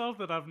of yourself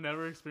that I've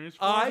never experienced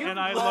before, I and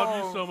I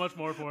love you so much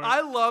more for it.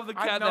 I love the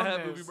I've Cat in the known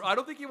Hat movie. this. Bro. I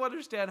don't think you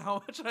understand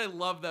how much I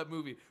love that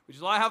movie, which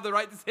is why I have the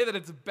right to say that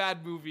it's a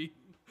bad movie.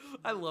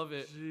 I love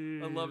it.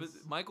 I love it.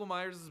 Jeez. Michael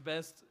Myers is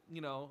best,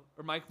 you know,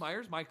 or Mike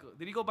Myers? Michael.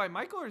 Did he go by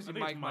Michael or is I he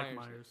think it's Mike Mike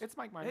Myers? Myers. It's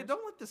Mike Myers. Hey,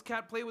 don't let this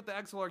cat play with the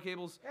XLR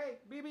cables. Hey,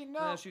 BB, no.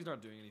 Nah, she's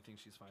not doing anything.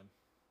 She's fine.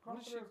 Crawl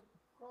through.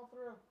 Crawl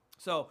through.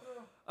 So,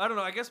 I don't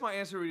know. I guess my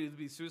answer would either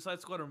be Suicide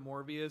Squad or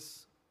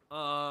Morbius.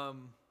 Because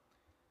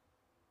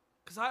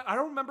I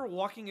don't remember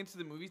walking into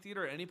the movie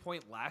theater at any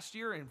point last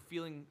year and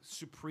feeling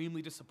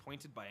supremely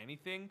disappointed by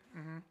anything.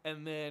 Mm-hmm.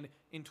 And then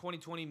in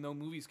 2020, no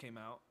movies came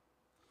out.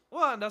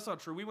 Well, that's not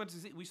true.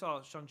 We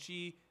saw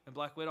Shang-Chi and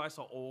Black Widow. I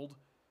saw Old.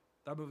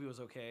 That movie was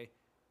okay.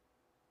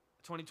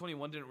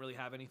 2021 didn't really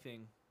have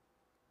anything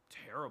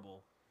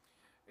terrible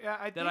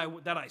Yeah,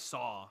 that I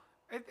saw.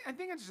 I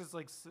think it's just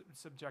like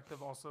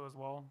subjective also as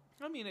well.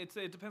 I mean,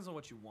 it depends on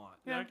what you want.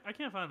 Yeah, I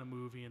can't find a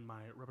movie in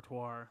my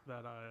repertoire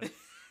that I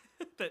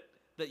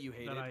that that you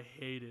hated. That I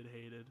hated.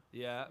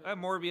 Yeah,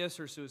 Morbius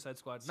or Suicide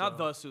Squad. Not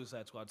the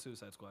Suicide Squad.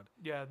 Suicide Squad.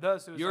 Yeah, the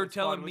Suicide You're Squad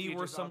telling with me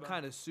we're Idris some Elba.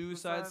 kind of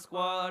Suicide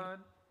Squad?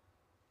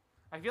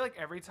 I feel like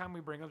every time we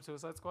bring up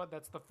Suicide Squad,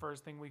 that's the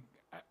first thing we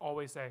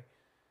always say.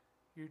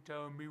 You're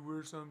telling me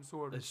we're some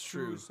sort of It's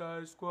true.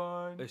 Suicide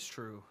Squad? It's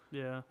true.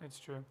 Yeah. It's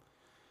true.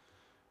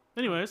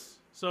 Anyways,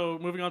 so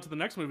moving on to the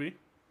next movie.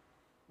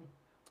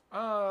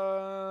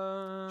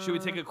 Should we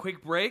take a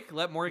quick break?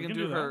 Let Morgan can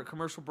do do her that.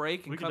 commercial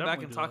break and We can come back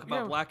and definitely talk do that.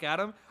 about Yeah. Black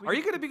Adam. Are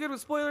you going to be good with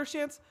spoilers,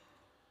 Chance?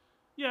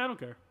 Yeah, I don't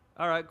care.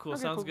 All right, cool.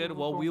 Okay, Sounds cool, good. cool,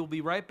 Well, cool. we'll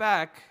be right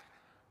back.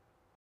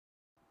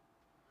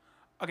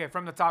 Okay,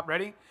 from the top,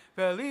 ready?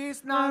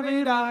 Feliz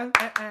Navidad.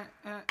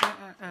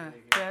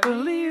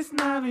 Feliz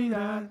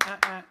Navidad.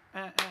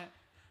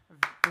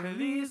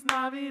 Feliz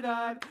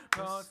Navidad.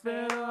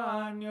 Prospero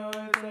año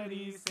de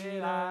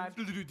felicidad.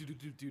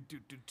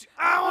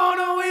 I want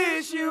to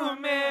wish you a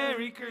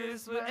Merry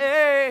Christmas.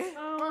 Hey.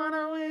 I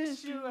wanna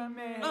wish you a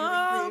Merry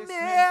Oh, Christmas.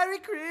 Merry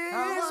I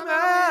wanna wish you a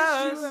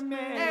Christmas.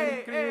 Merry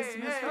Hey,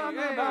 Christmas hey, from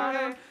hey, the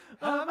bottom hey.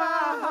 of my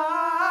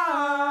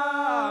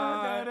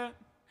heart.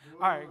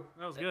 All right,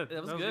 That was good.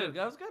 That was good.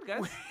 That was good,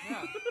 guys.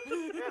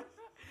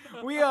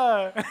 we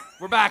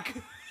We're back.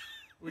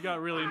 We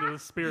got really into the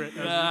spirit.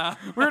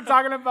 we were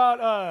talking about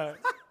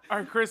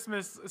our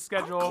Christmas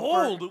schedule.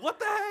 Cold. What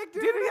the heck,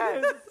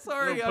 dude?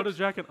 Sorry. Yo, put a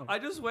jacket on. I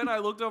just went. I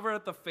looked over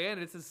at the fan.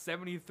 And it says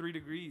 73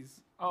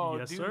 degrees. Oh,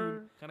 yes, dude.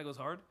 sir. Kind of goes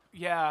hard.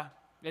 Yeah,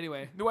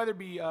 Anyway. the weather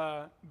be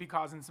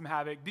causing some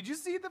havoc. Did you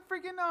see the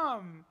freaking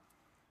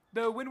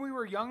the when we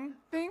were young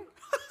thing?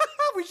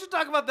 We should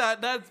talk about that.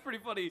 That's pretty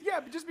funny. Yeah,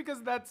 but just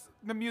because that's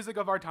the music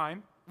of our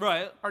time.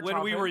 Right. Our When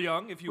we childhood. were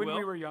young, if you When will.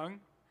 we were young.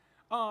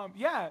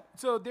 Yeah.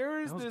 So there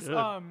is That was this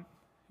good.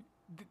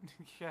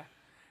 yeah.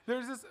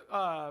 There's this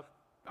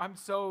I'm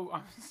so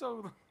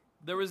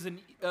There was an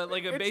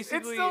like a it's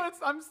basically. still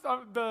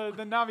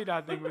the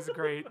Navidad thing was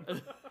great. there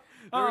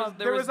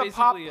there was was a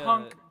pop basically,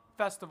 punk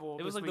festival.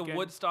 It was this like the weekend.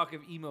 Woodstock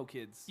of emo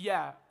kids.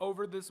 Yeah,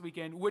 over this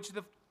weekend, which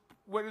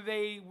oh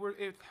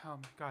my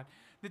god,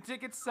 the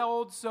tickets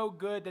sold so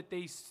good that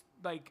they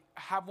like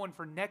have one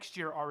for next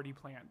year already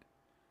planned.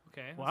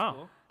 Okay. That's Wow.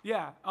 Cool.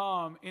 Yeah,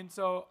 and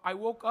so I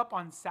woke up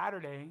on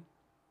Saturday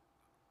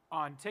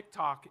on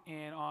TikTok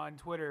and on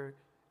Twitter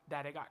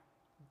that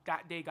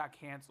that day got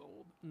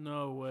canceled.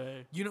 No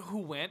way. You know who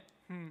went?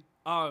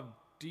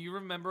 Do you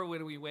remember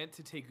when we went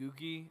to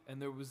Teguki and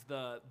there was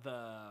the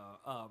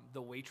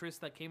waitress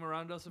that came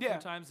around us a few Yeah.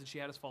 times and she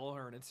had us follow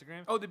her on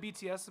Instagram? Oh, the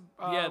BTS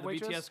yeah, the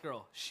waitress? BTS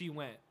girl. She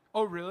went.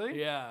 Oh, really?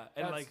 Yeah,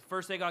 and That's- like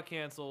first they got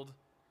canceled,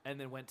 and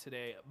then went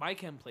today. My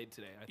Chem played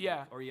today, I think,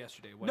 Yeah. or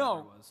yesterday, whatever No.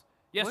 it was.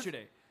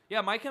 Yesterday.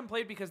 Yeah, My Chem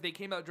played because they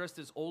came out dressed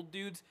as old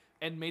dudes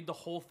and made the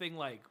whole thing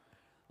like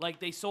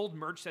they sold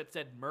merch that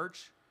said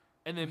merch,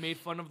 and then made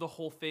fun of the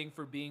whole thing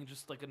for being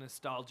just like a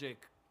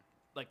nostalgic,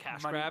 like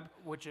cash Money, grab.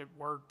 which it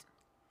worked.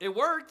 It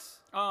worked.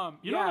 You know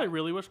yeah, what I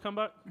really wish came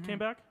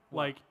back?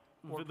 Like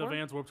Warped the Tour?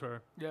 Vans Warped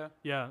Tour. yeah.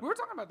 Yeah. We were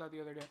talking about that the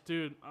other day.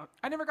 Dude,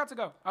 I never got to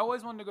go. I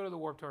always wanted to go to the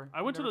Warped Tour.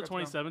 I went to Never the got go.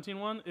 2017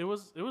 one. It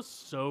was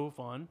so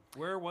fun.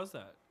 Where was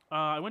that?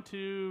 I went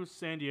to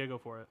San Diego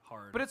for it.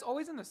 Hard. But it's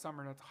always in the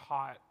summer and it's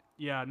hot.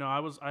 Yeah, no,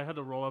 I had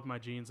to roll up my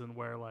jeans and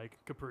wear like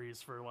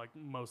capris for like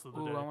most of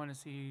the Ooh, day. I want to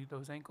see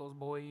those ankles,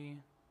 boy.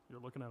 You're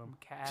looking at them.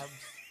 Calves.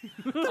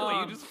 Wait,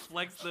 you just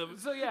flexed them.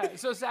 So yeah,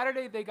 so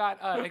Saturday they got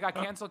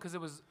canceled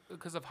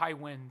because of high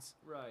winds.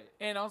 Right.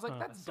 And I was like, Huh.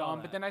 that's I saw dumb.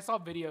 that. But then I saw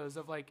videos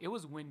of like it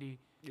was windy.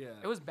 Yeah.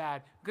 It was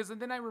bad. Because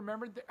then I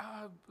remembered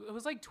it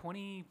was like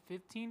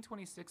 2015,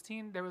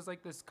 2016. There was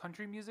like this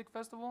country music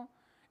festival,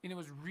 and it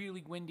was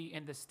really windy,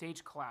 and the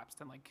stage collapsed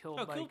and like killed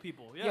kill like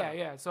people. Yeah, Yeah.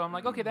 yeah. So I'm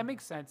like, okay, that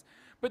makes sense.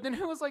 But then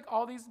it was like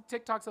all these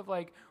TikToks of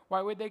like,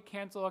 why would they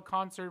cancel a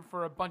concert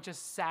for a bunch of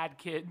sad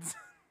kids?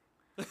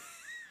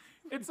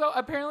 And so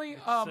apparently,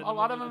 a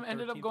lot of them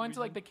ended up going to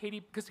like the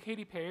because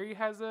Katy Perry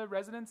has a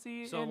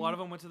residency. So a lot of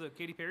them went to the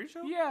Katy Perry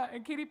show. Yeah,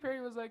 and Katy Perry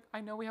was like,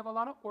 I know we have a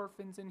lot of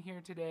orphans in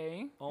here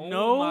today. Oh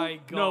no, my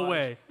god. no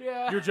way.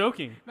 Yeah. You're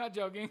joking. Not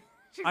joking.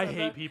 She I said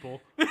hate that.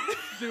 people,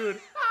 dude.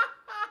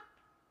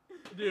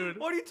 Dude,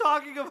 What are you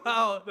talking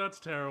about? that's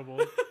terrible.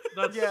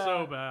 That's Yeah.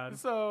 so bad.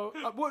 So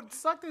what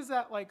sucked is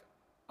that like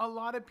a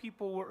lot of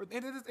people were.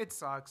 It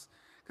sucks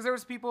because there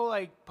was people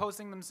like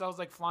posting themselves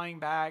like flying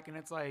back, and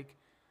it's like.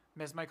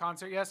 Missed my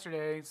concert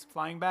yesterday. It's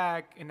flying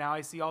back, and now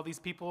I see all these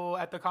people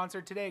at the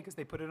concert today because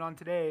they put it on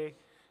today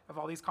of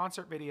all these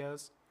concert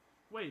videos.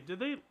 Wait, did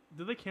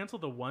they cancel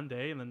the one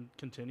day and then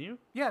continue?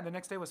 Yeah, the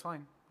next day was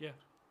fine. Yeah.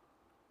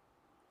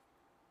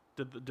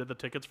 Did the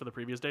tickets for the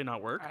previous day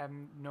not work? I have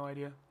no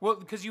idea. Well,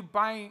 because you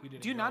buy.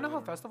 didn't Do you go, not know we how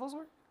don't know. festivals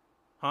work?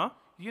 Huh?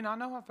 Do you not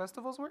know how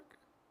festivals work?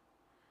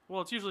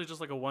 Well, it's usually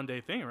just like a one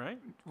day thing, right?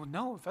 Well,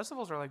 no.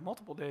 Festivals are like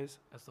multiple days.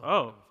 That's the Oh.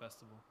 whole point of a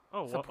festival.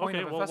 Oh, It's the well, point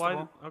okay. of a Well, why?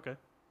 festival. Okay,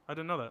 I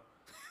didn't know that.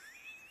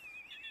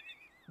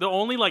 The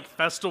only like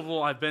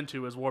festival I've been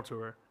to is Warped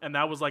Tour, and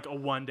that was like a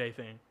one day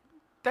thing.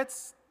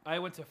 That's. I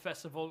went to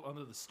Festival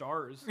Under the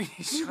Stars,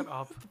 Shut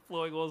up.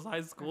 Flowing Wells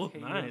High School.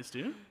 hate you. Nice,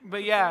 dude.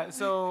 But yeah,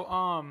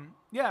 so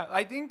yeah,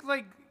 I think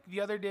like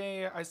the other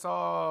day I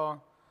saw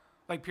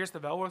like Pierce the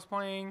Veil was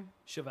playing.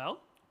 Chevelle?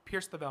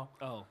 Pierce the Veil.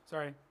 Oh.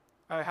 Sorry.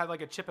 I had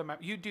like a chip in my.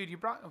 You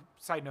brought.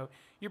 Side note,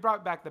 you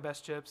brought back the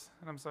best chips,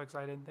 and I'm so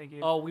excited. Thank you.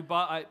 Oh, we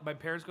bought. My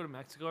parents go to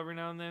Mexico every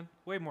now and then,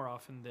 way more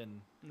often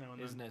than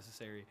is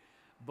necessary.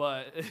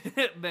 But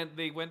then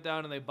they went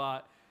down and they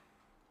bought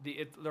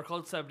they're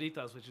called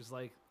Sabritas, which is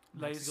like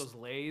Mexico's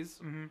Lay's,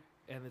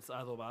 and it's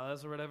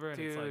adobadas or whatever. And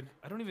it's like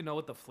I don't even know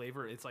what the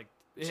flavor. It's like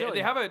they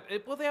have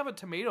a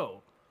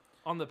tomato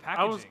on the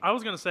packaging. I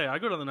was gonna say I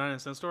go to the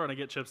 99-cent store and I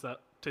get chips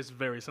that taste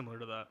very similar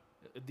to that.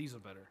 These are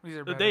better. These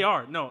are better. They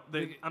are. No,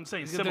 I'm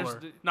saying because similar,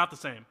 not the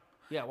same.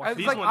 Yeah, It's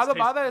These like ones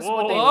adobada taste- is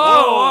what they.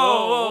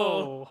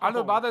 Whoa.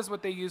 Adobada is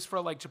what they use for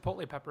like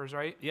chipotle peppers,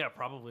 right? Yeah,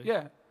 probably.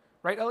 Yeah.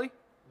 Right, Ellie?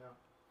 No.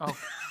 Oh,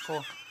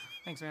 cool.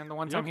 Thanks, man. The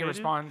one time he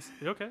responds.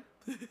 You okay?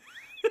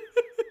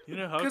 You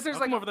know, Because there's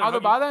I'll like come over there and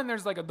hug you. adobada and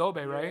there's like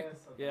adobe, right?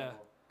 Yeah.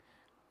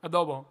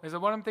 Adobo. Is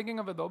it what I'm thinking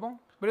of adobo?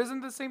 But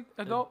isn't the same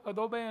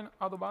adobe and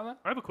adobada?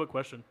 I have a quick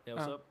question. Yeah.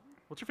 What's up?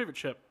 What's your favorite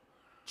chip?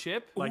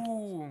 Chip? Like-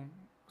 Ooh,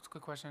 that's a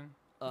good question.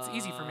 It's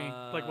easy for me.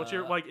 Like, what's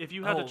your if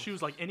you had to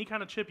choose like any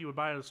kind of chip you would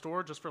buy at a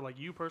store just for like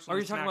you personally?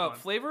 Are you talking snack about on?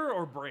 flavor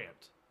or brand?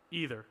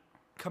 Either?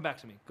 Come back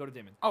to me. Go to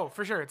Damon. Oh,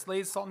 for sure. It's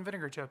Lay's salt and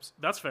vinegar chips.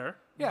 That's fair.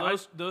 Yeah.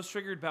 Those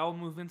triggered bowel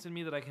movements in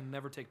me that I can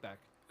never take back.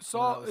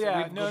 Salt.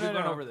 Yeah. We've No.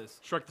 gone over this.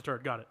 Shrek the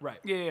Turd. Got it. Right.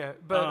 Yeah.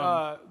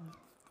 But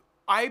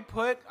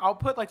I'll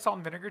put like salt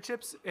and vinegar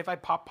chips. If I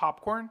pop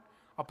popcorn,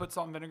 I'll put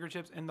salt and vinegar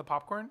chips in the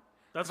popcorn.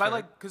 That's Because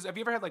fair. because have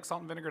you ever had like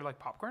salt and vinegar like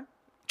popcorn?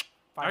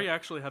 I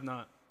actually have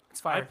not. It's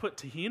fire. I put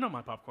tahini on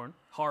my popcorn.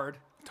 Hard.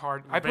 It's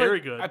hard. Very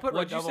good. I put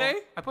What'd Red you Devil.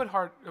 say? I put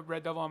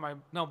Red Devil on my.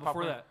 No, before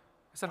popcorn. that.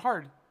 I said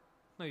hard.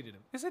 No, you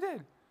didn't. Yes, I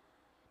did.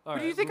 All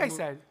What do you think I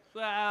said?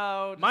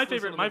 Wow. My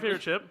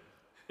favorite chip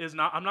is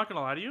not. I'm not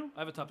gonna lie to you. I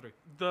have a top 3.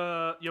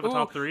 You have a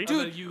top 3.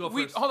 Dude, You go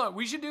we, first. hold on.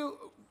 We should do.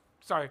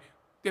 Sorry.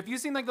 If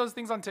you've seen like those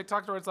things on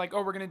TikTok where it's like,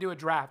 oh, we're gonna do a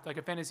draft, like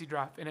a fantasy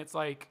draft, and it's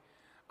like,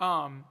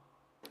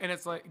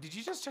 did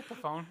you just check the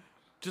phone?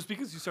 Just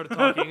because you started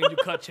talking and you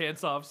cut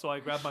Chance off, so I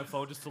grabbed my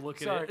phone just to look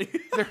at Sorry.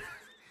 it.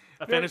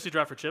 A fantasy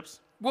draft for chips.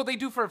 Well, they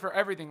do for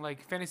everything,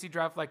 like fantasy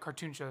draft, like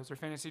cartoon shows, or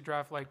fantasy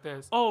draft like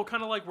this. Oh,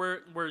 kind of like where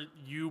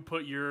you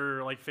put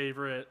your like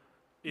favorite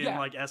in Yeah.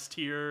 like S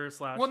tier /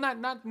 Well,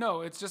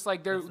 no. It's just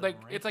like they're like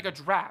it's like a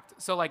draft.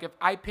 So like if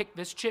I pick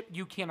this chip,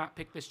 you cannot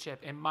pick this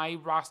chip, and my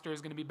roster is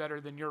gonna be better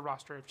than your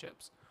roster of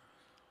chips.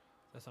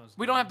 That sounds.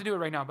 We don't have to do it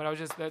right now, but I was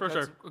just For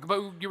sure.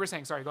 But you were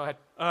saying, sorry, go ahead.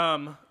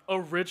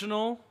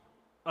 Original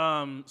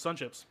Sun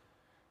Chips.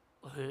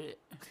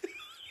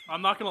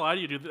 I'm not gonna lie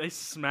to you, dude. They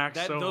smack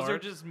so Those hard. are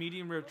just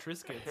medium rare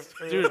Triscuits.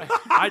 Dude,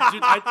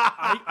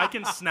 I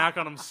can snack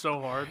on them so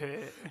hard.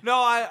 No,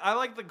 I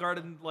like the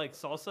garden like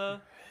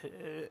salsa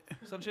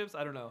sun chips.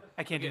 I don't know.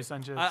 I can't do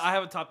sun chips. I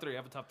have a top 3.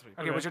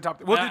 Okay, what's your top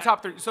 3? We'll do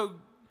top 3. So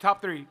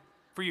top 3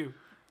 for you.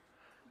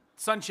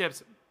 Sun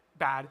chips,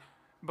 bad.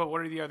 But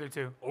what are the other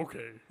 2?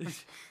 Okay.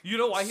 You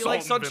know why he Salt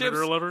likes sun and chips?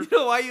 vinegar lover? You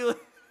know why you?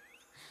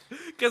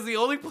 Because the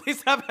only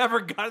place I've ever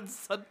gotten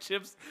sun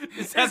chips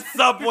is at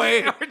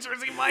Subway or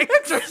Jersey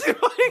Mike's.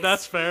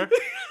 That's fair.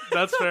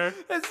 That's fair.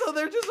 And so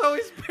they're just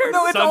always paired.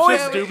 No, it's Sun always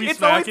chips do be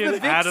it's always smacking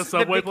the at a Vicks-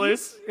 Subway the Vickies.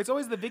 place? It's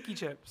always the Vicky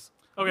chips.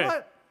 Okay.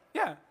 What?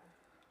 Yeah,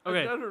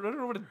 Okay. I don't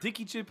know what a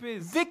dicky chip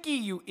is. Vicky,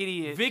 you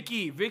idiot.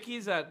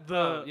 Vicky's at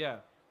The- yeah.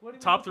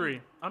 Top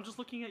 3. I'm just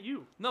looking at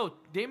you. No,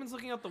 Damon's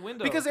looking out the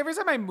window. Because every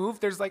time I move,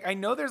 there's like I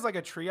know there's like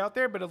a tree out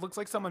there, but it looks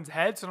like someone's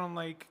head. So I'm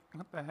like,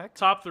 what the heck?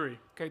 Top 3.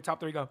 Okay, top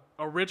 3 go.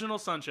 Original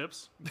Sun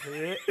Chips.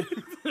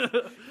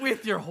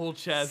 with your whole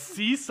chest.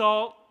 Sea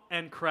salt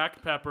and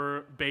cracked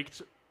pepper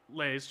baked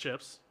Lay's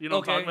chips. You know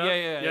what I'm Okay,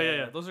 talking about?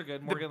 yeah. Those are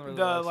good. Morgan really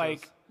the likes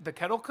like those. the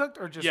kettle cooked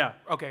or just Yeah.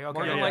 Okay.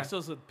 Morgan yeah. likes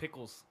those with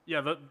pickles.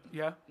 Yeah,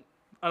 Yeah.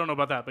 I don't know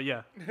about that, but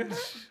yeah. Not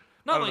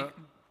don't like.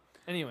 know.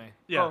 Anyway.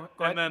 Yeah.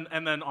 Go ahead.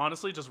 and then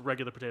honestly just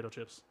regular potato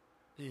chips.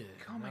 Yeah,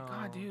 Oh my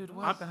god, dude! I'm,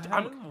 What the heck?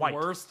 I'm white.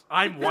 Worst.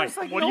 I'm white. There's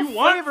like What no do you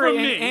want flavor from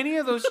in me? any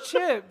of those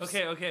chips.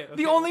 Okay.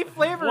 The only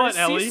flavor What, is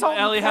Ellie? sea salt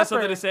and Ellie has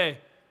pepper. something to say.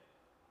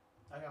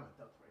 I got my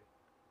top 3.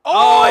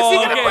 Oh, is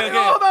he gonna okay, put it?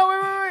 okay. Hold on,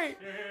 wait.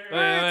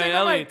 Wait, take the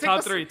Ellie, mic, take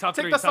top the- 3, top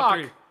take 3, the top sock.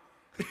 3.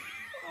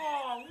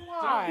 Oh,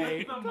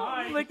 why? the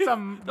Don't mic. lick the,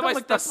 don't lick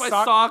the That's my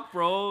sock. sock,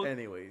 bro.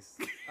 Anyways,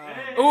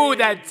 Ooh,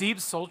 that deep,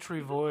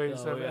 sultry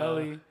voice Oh, of yeah.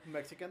 Ellie.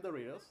 Mexican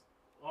Doritos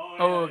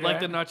Oh, Like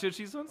okay. the nacho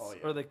cheese ones? Oh,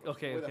 yeah. Or the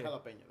okay. with a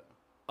jalapeno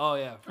though. Oh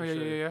yeah, for Oh, yeah,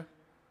 sure. yeah.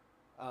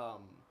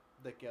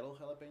 The kettle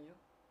jalapeno.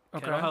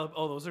 Kettle Okay. jalap-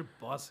 oh, those are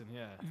bussin',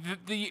 yeah.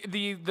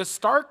 The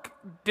stark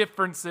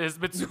differences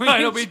between I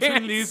know between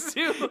Chance these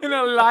two. and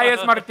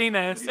Elias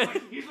Martinez.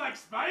 He's like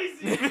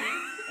spicy.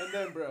 And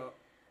then, bro,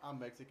 I'm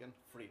Mexican.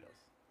 Fritos.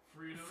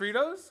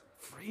 Fritos?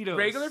 Fritos.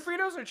 Regular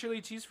Fritos or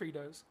chili cheese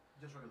Fritos?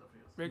 Just regular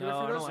Fritos. Regular No,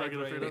 I Fritos? don't like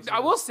Regular regular Fritos. I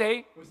will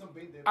say, With some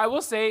bean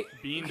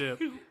dip. Bean dip.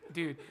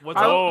 dude. What's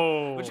I- up?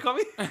 Oh. What'd you call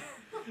me?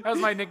 That was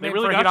my nickname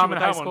really for got you Hiram with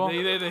in high that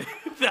one.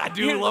 school. I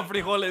do love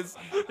frijoles.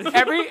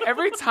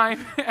 every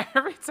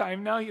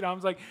time now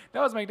Hiram's like, that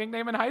was my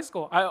nickname in high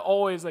school. I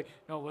always like,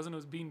 no, it wasn't. It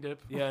was bean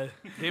dip. Yeah,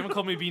 Damon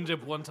called me bean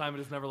dip one time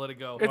and just never let it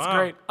go. It's Wow.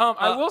 great.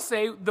 I will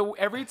say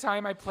every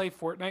time I play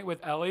Fortnite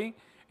with Ellie,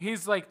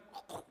 He's like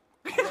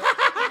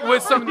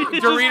with some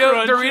crunching.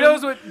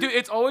 Doritos with dude.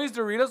 It's always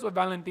Doritos with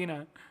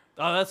Valentina.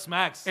 Oh, that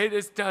smacks. It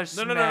is does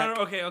No. smack.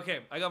 Okay.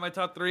 I got my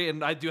top 3,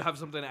 and I do have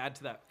something to add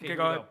to that. Okay, here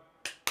go we ahead.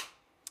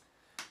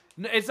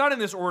 No, it's not in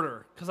this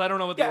order because I don't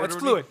know what the Yeah, order it's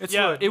would fluid. be. It's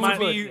Yeah, fluid. It would Mine-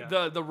 be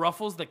yeah. the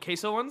ruffles, the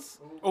queso ones,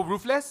 Oh,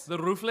 roofless. the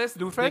roofless,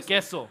 the Roofless?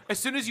 queso. As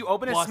soon as you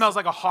open it, it Boss. smells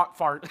like a hot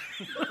fart.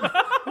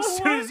 As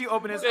soon as you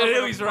open it, it smells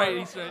like He's a right. fart.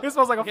 He's right. It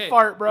smells like Okay, a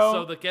fart, bro.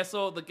 So the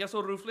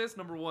queso roofless,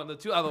 number 1. The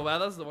 2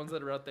 adobadas, the ones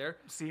that are out there.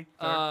 See,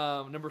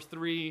 Number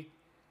 3,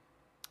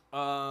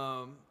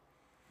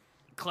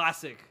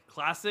 classic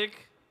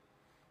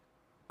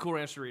Cool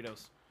Ranch Doritos.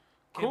 Can't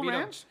Cool beat 'em.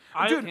 Ranch.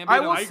 I- Dude, can't I beat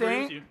 'em. will I agree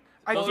say, with you.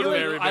 I Those feel are like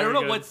very, I don't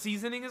know good. what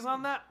seasoning is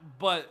on that,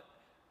 but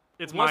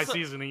It's my what's the-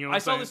 seasoning. You know what I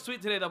I'm saw saying? this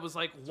tweet today that was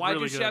like, why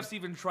really do good. chefs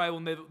even try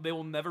when they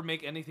will never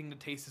make anything that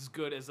tastes as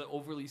good as an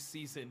overly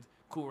seasoned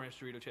Cool Ranch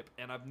Dorito chip?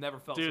 And I've never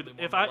felt Dude, something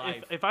more if in my I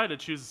life. if I had to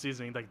choose a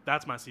seasoning, like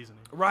that's my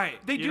seasoning.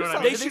 Right. they You do know what I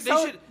sell mean? it. They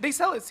They, should- they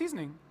sell it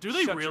seasoning. Do they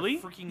Shut your really?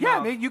 freaking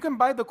Yeah, mouth. you can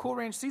buy the Cool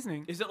Ranch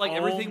seasoning. Is it like Oh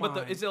everything but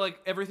my. the? Is it like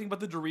everything but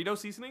the Dorito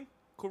seasoning?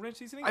 Cool Ranch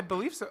seasoning? I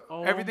believe so.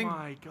 Oh everything,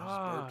 my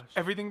gosh.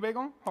 everything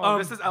bagel. Hold on,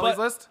 this is Ellie's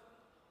but- list.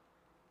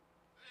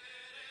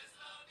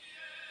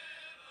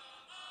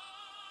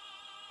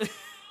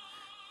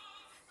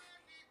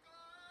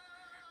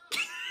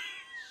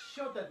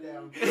 Shut that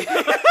down.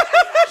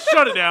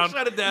 Shut it down.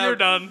 Shut it down. You're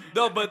done.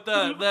 No, but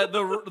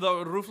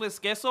the roofless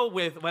queso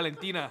with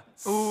Valentina.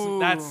 Ooh.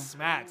 That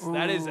smacks.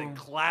 That is a Ooh.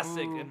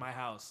 classic Ooh. in my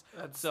house.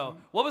 So,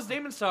 what was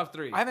Damon's top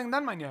 3? I haven't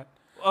done mine yet.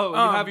 Oh, you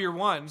have your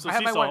one. So I have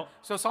sea my one. salt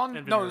So salt,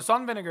 and no, vinegar. salt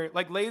and vinegar,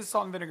 like Lay's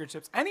salt and vinegar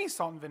chips. Any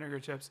salt and vinegar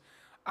chips.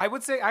 I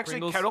would say actually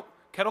Pringles?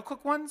 kettle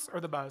cooked ones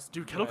are the best.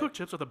 Dude, kettle cooked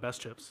chips are the best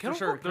chips. Kettle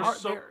sure. cooked They're are-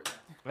 so- they're-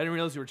 I didn't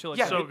realize you were chilling.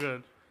 Yeah, So it-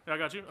 good. Yeah, I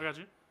got you.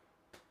 That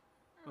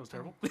was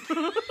terrible.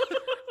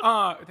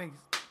 thanks.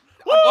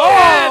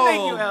 Oh,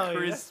 thank you, Ellie.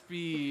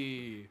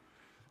 crispy.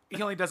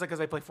 He only does it because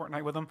I play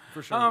Fortnite with him.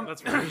 For sure.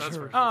 That's fair. That's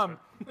fair.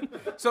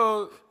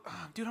 So,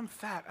 dude, I'm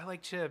fat. I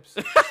like chips.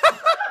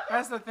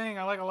 That's the thing.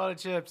 I like a lot of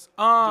chips.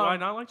 Do I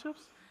not like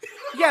chips?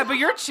 Yeah, but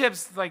your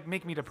chips like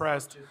make me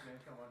depressed.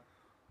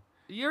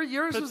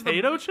 Yours is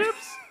Potato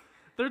chips?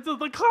 They're the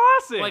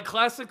classic. like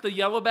classic, the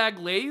yellow bag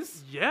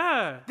Lay's.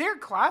 yeah. They're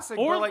classic.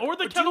 Or but like, or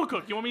the do kettle you-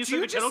 cook. You want me to Do say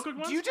you the kettle just cook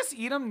ones? do you just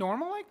eat them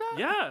normal like that?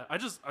 Yeah. I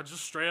just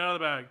straight out of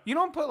the bag. You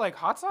don't put like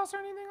hot sauce or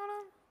anything on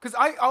them? Cause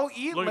I'll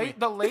eat Look at me.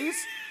 the Lay's.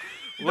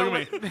 Look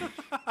at me.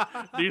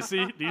 Do you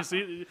see? Do you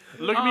see?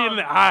 Look at me in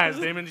the eyes,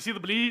 Damon. You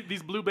see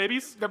these blue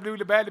babies? The blue,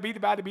 the bad, the beat, the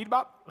bad, the beat,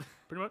 bop.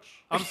 Pretty much.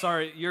 I'm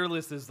sorry, your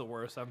list is the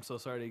worst. I'm so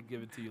sorry to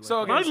give it to you. Like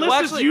So, that. okay, My so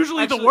list is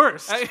usually the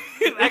worst.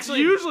 It's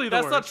usually the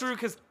that's not worst. true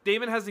because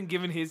Damon hasn't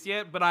given his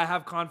yet, but I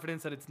have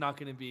confidence that it's not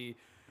going to be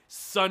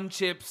sun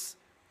chips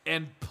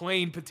and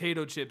plain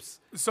potato chips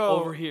So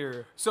over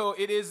here. So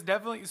it is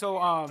definitely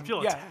so.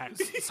 feel yeah,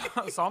 attacked.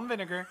 salt and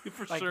vinegar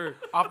For like, sure.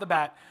 off the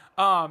bat.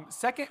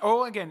 Second.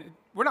 Oh, again,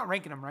 we're not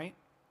ranking them, right?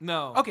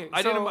 No. Okay,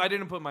 I so-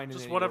 didn't put mine in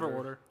Just any whatever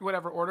order.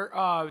 Whatever order.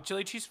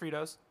 Chili cheese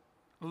Fritos.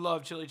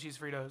 Love chili cheese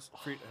Fritos.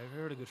 Have you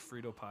heard a good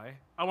Frito pie?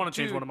 I want to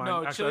change Dude, one of mine.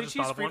 no, Actually, I chili just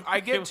cheese thought of one. Fritos. I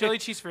get chili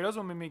cheese Fritos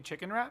when we make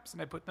chicken wraps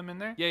and I put them in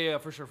there. Yeah,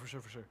 for sure.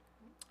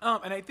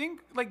 And I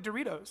think like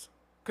Doritos,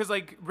 cause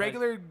like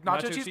regular nacho,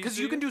 nacho cheese, cheese because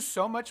you can Doritos? do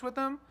so much with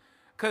them.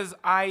 Cause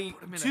I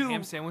Put them in do. a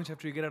ham sandwich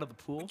after you get out of the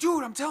pool.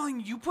 Dude, I'm telling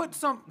you, you put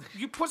some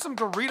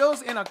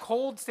Doritos in a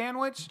cold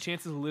sandwich.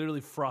 Chance is literally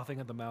frothing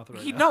at the mouth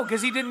right He now. no,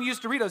 because he didn't use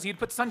Doritos. He'd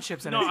put Sun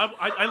Chips in No, it.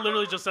 I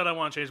literally just said I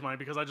want to change mine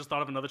because I just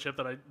thought of another chip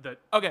that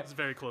Okay. is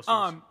very close to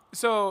yours.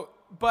 So,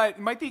 but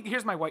my thing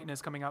here's my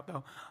whiteness coming out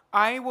though.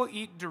 I will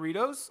eat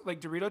Doritos,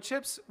 like Dorito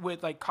chips,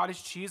 with like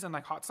cottage cheese and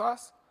like hot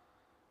sauce.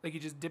 Like you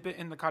just dip it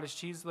in the cottage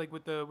cheese, like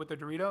with the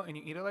Dorito, and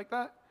you eat it like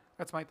that.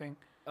 That's my thing.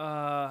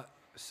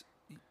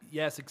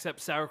 Yes, except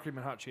sour cream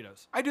and hot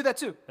Cheetos. I do that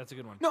too. That's a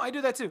good one. No, I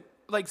do that too.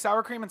 Like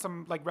sour cream and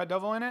some like Red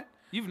Devil in it.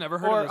 You've never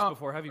heard of this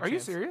before, have you? Are you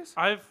Chance? serious?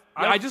 Yeah,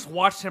 I just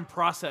watched him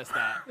process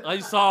that. I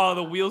saw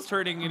the wheels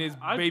turning in his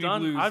baby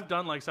blues. I've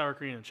done like sour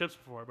cream and chips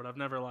before, but I've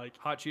never like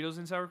Hot Cheetos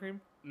and sour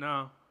cream?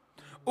 no.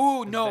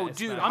 Ooh, no, It's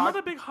dude. bad. I'm Hot, not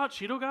a big hot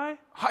Cheeto guy.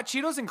 hot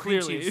Cheetos and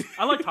cream Clearly. cheese.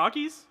 I like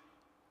Takis.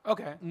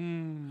 Okay.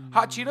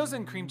 Hot Cheetos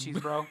and cream cheese,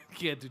 bro.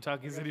 Can't do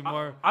Takis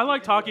anymore. I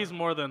like Takis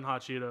more than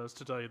hot Cheetos,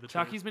 to tell you the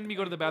truth. Takis made me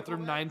go to the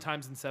bathroom 9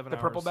 times in 7 The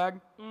hours. purple bag.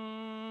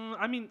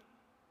 I mean,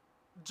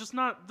 just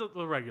not the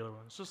regular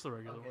ones. Just the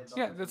regular ones.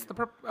 Yeah, that's the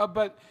purple.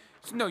 But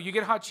no, you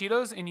get hot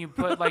Cheetos and you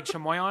put like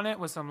chamoy on it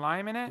with some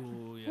lime in it.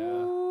 Ooh, yeah.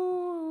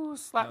 Ooh,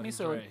 slap No, me he's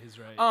so. right, he's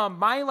right.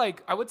 My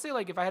like, I would say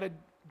like if I had to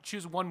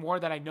choose one more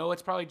that I know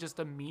it's probably just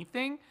a me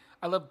thing.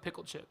 I love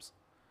pickled chips.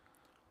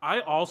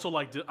 I also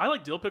like I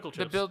like dill pickle The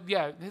chips. build,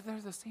 yeah, they're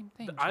the same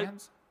thing. I-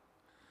 Chance.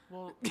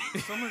 Well,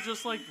 some are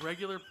just like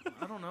regular.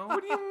 I don't know.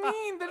 What do you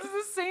mean? That is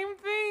the same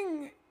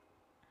thing.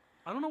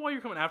 I don't know why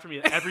you're coming after me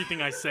at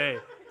everything I say.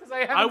 Because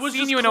I haven't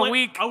seen you in a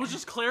week. I was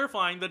just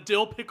clarifying the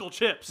dill pickle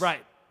chips.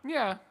 Right.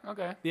 Yeah.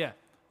 Okay. Yeah.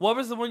 What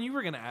was the one you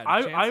were going to add,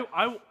 Chance?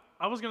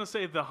 I was gonna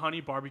say the honey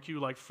barbecue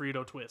like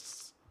Frito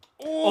twists.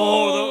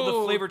 Oh,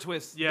 the flavor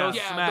twist. Yeah. Those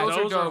Yeah, smash. those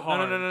are dope. No,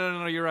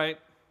 hard. you're right.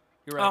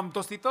 You're right.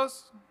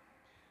 Tostitos.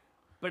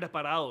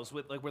 Preparados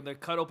with like where they're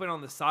cut open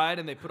on the side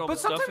and they put all the But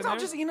stuff in sometimes I'll there.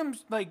 just eat them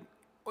like.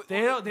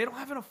 They don't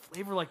have enough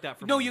flavor like that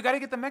for No, me. you got to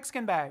get the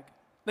Mexican bag.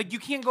 Like you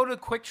can't go to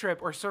Quick Trip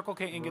or Circle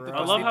K and get the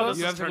I love how Tostitos. this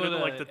You has have to turned go into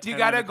to like the the- 10 You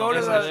gotta go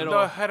to conversation.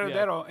 the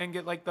Herodero and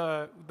get like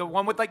the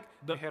one with like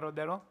the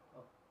Herodero.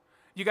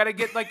 You gotta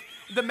get like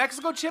the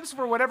Mexico chips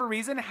for whatever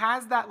reason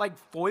has that like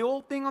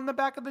foil thing on the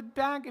back of the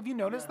bag. Have you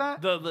noticed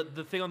that?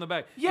 The thing on the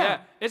back.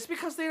 Yeah. It's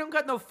because they don't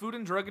got no Food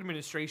and Drug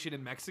Administration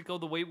in Mexico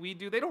the way we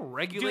do. They don't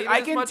regulate Dude, it I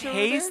as can much over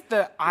taste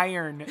there. the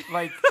iron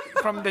like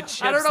from the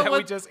chips I don't know that what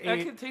we just I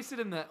ate. can taste it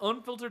in the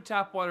unfiltered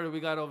tap water that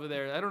we got over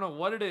there. I don't know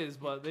what it is,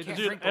 but they Can't just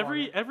Dude, drink the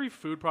water. every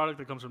food product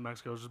that comes from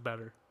Mexico is just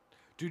better.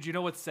 Dude, you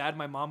know what's sad?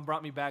 My mom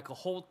brought me back a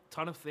whole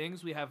ton of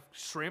things. We have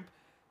shrimp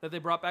that they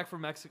brought back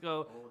from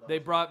Mexico. They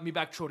brought me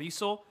back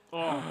chorizo.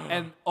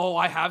 And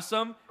I have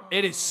some.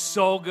 It is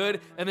so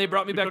good. And they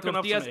brought me back cooking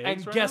up some tortillas. eggs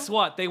And right guess now?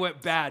 what? They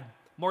went bad.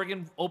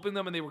 Morgan opened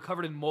them and they were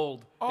covered in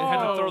mold. And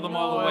had to throw them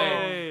all no away.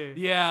 way.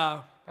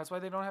 Yeah. That's why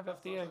they don't have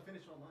FDA.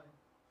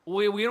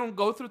 We don't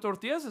go through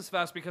tortillas as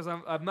fast because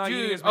I'm not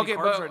eating Dude, as many okay,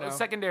 carbs but right now.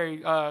 secondary,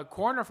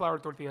 corn or flour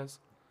tortillas?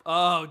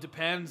 Oh,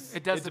 depends.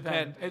 It does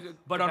depend. It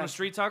But on a depends.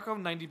 street taco,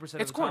 90% of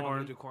It's the time corn. I'm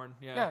gonna do corn.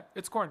 Yeah. Yeah,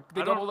 it's corn.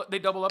 They I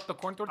don't- double up the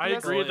corn I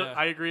tortillas. agree. Oh, yeah.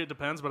 I agree. It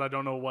depends, but I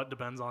don't know what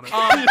depends on it.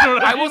 Um, You know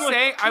what I mean?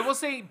 Like, I will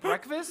say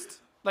breakfast.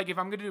 Like if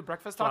I'm gonna do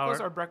breakfast tacos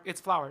Flour. or it's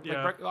flour.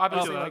 Yeah. Like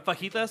obviously, Oh, like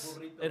Fajitas,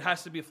 it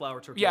has to be a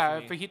flour tortilla.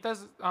 yeah, for me.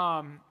 fajitas.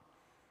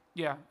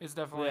 Yeah, it's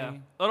definitely. Yeah.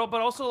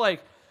 But also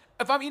like,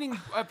 If I'm eating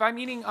like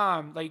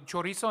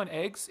chorizo and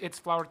eggs, it's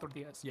flour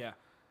tortillas. yeah.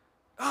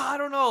 I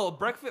don't know.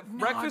 Breakfast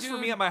for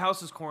me dude. at my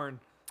house is corn.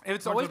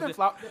 It's Corn always been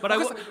tortilla. flour. But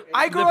Because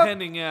I grew up.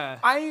 depending, yeah.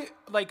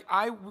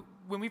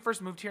 When we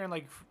first moved here and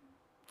like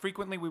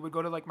frequently we would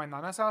go to like my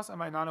nana's house and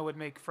my nana would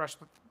make fresh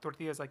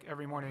tortillas like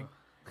every morning.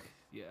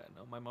 Yeah,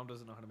 no, my mom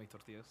doesn't know how to make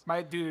tortillas.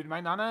 My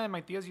nana and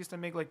my tias used to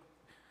make like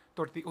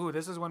tortilla. Ooh,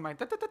 this is when my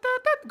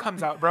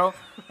comes out, bro.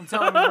 I'm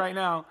telling you right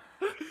now.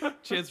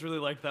 Chance really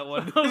liked that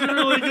one. those are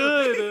really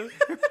good.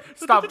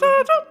 Stop.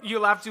 You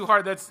laugh too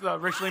hard. That's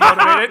racially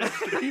motivated.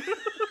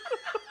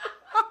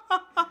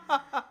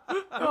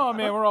 Oh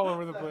man, we're all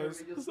over the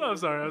place. I'm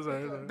sorry.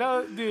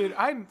 No, dude,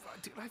 I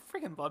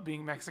freaking love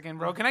being Mexican,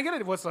 bro. Can I get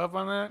a what's up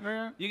on that?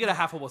 Man? You get a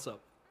half of what's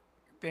up.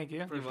 Thank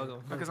you. You're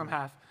welcome. Because I'm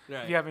half.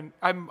 Right. If you haven't,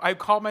 I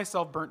call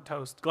myself burnt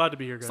toast. Glad to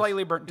be here, guys.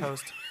 Slightly burnt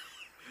toast.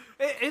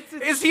 It's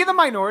Is he the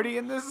minority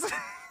in this?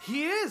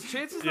 he is.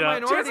 Chance is the Yeah.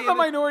 minority. Chance is the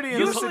minority in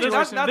this This-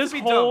 situation. not to this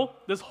be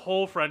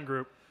whole friend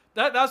group.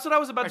 That's what I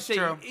was about That's to say.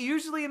 true.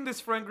 Usually in this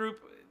friend group,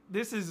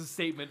 this is a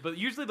statement, but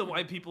usually the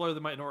white people are the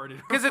minority.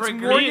 'Cause it's Friend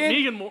more- group.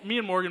 Morgan- Me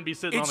and Morgan be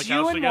sitting on the It's couch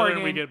you and together Morgan,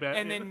 and we get back.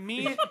 and then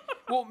me.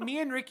 Well, me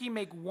and Ricky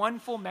make one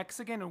full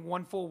Mexican and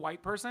one full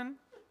white person.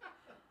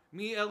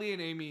 Me, Ellie,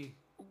 and Amy.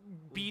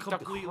 Beat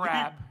Completely. the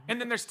crap. And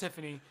then there's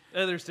Tiffany.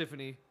 There's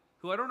Tiffany,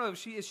 who I don't know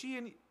if is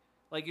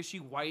she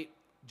white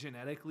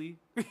genetically,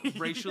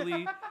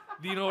 racially?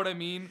 Do you know what I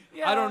mean?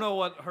 Yeah. I don't know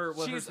what her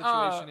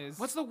situation is.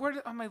 What's the word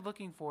am I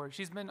looking for?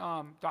 She's been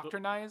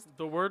doctrinized.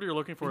 the word you're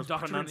looking for is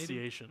Indoctrinated?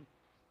 pronunciation.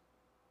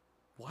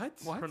 what?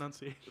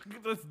 Pronunciation.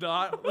 That's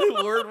not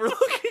the word we're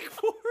looking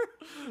for.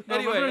 No,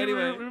 anyway.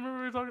 remember we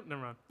were talking.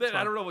 Never mind. It's Then I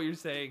fine. don't know what you're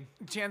saying.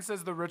 Jan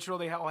says the ritual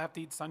they all have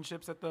to eat sun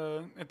chips at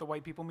the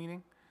white people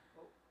meeting.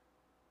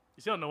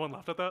 You see how no one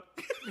laughed at that?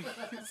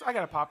 So I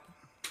gotta pop.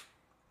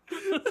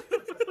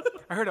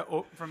 I heard a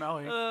oat from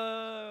Ellie.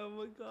 Oh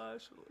my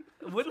gosh.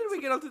 When did we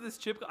get onto this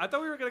chip? I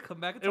thought we were gonna come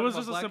back and It talk was about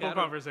just a Black simple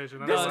Adam. conversation.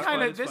 this it's kind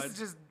fine, of it's this fine.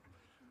 just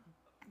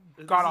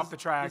This got is- off the This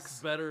is tracks.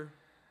 better.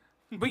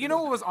 But you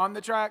know what was on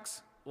the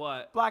tracks?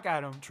 What? Black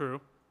Adam. True.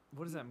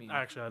 What does that mean?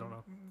 Actually, I don't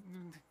know.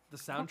 The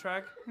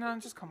soundtrack? No,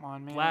 just come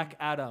on, man. Black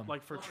Adam.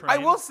 Like for train. I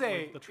will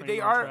say like the train they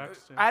on are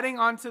tracks, yeah. adding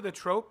onto the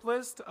trope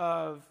list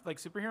of like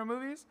superhero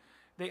movies.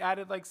 They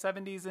added like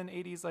 70s and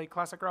 80s like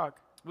classic rock.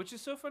 Which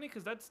is so funny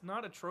because that's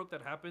not a trope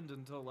that happened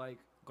until like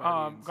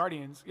Guardians.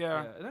 Guardians, yeah.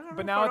 And I don't know But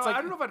if now it's like I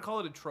don't know if I'd call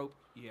it a trope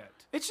yet.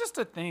 it's just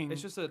a thing.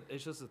 It's just a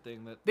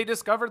thing that They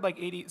discovered like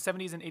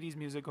 70s and 80s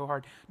music go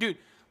hard. Dude,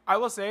 I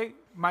will say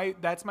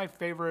that's my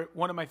favorite,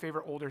 one of my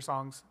favorite older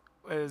songs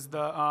is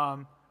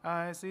the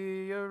I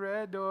see a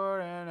red door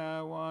and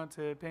I want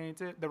to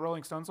paint it. The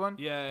Rolling Stones one.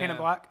 Yeah, Painted yeah.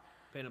 Black.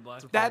 Painted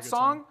Black. That good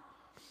song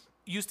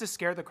used to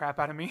scare the crap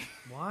out of me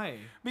Why?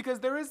 because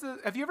there is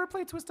have you ever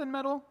played Twisted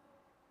Metal?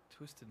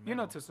 Twisted Metal. You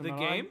know Twisted the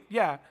Metal. right? game?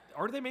 Yeah.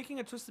 Are they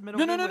making a Twisted Metal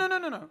No, game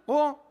no.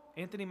 Well,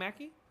 with Anthony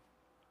Mackie?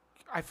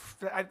 I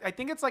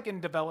think it's like in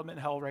development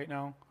hell right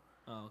now.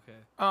 Oh,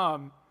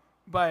 okay.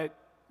 But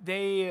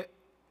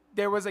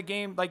there was a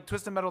game like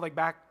Twisted Metal like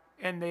back,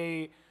 and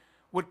they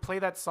would play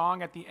that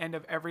song at the end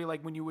of every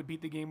like when you would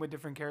beat the game with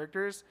different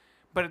characters.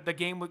 But the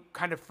game would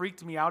kind of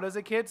freaked me out as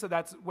a kid, so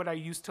that's what I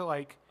used to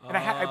like. And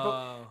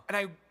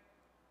I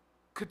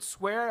could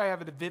swear I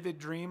have a vivid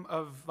dream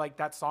of like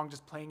that song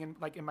just playing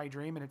in my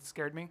dream, and it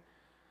scared me.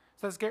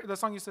 So the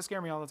song used to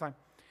scare me all the time.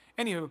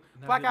 Anywho,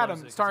 Now Black he loves Adam,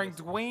 it 'cause starring he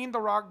has- Dwayne the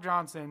Rock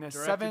Johnson, is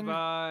Directed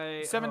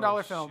by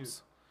 $7 shoot.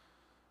 films.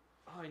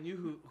 Oh, I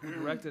knew who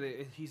directed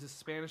it. He's a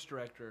Spanish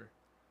director.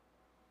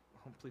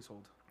 Please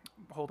hold.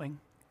 Holding.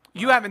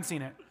 You haven't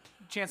seen it.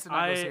 Chance to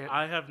not go see it.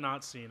 I have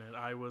not seen it.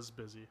 I was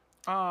busy.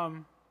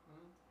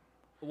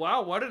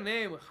 Wow, what a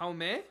name.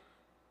 Jaume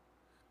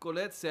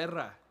Colette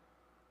Serra.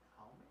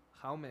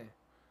 Jaume.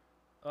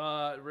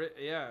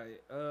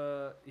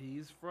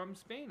 He's from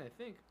Spain, I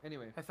think.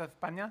 Anyway. ¿Es de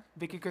España?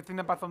 Vicky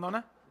Cristina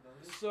Barcelona?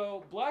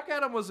 So, Black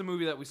Adam was a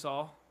movie that we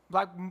saw.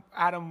 Black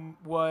Adam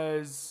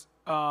was,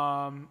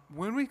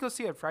 when did we go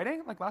see it? Friday?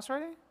 Like last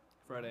Friday?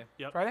 Friday.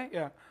 Yep. Friday?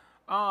 Yeah.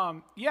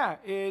 Yeah,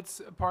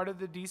 it's part of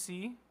the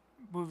DC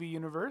movie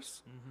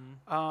universe.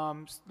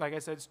 Like I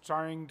said,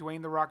 starring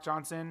Dwayne "The Rock"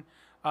 Johnson.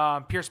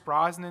 Pierce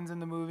Brosnan's in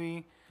the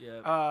movie.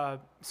 Yeah.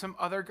 Some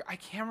other, I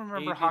can't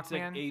remember It's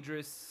Hawkman. like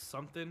Idris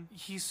something.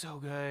 He's so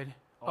good.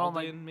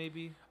 Alden,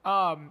 maybe.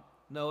 Noah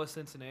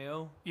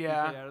Centineo.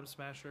 Yeah. He played Adam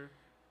Smasher.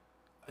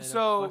 And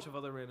So- a bunch of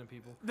other random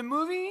people. The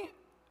movie,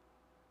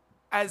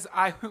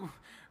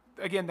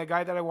 again, the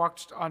guy that I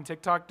watched on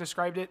TikTok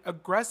described it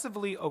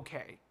aggressively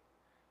okay.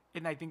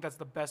 And I think that's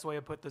the best way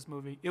to put this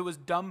movie. It was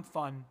dumb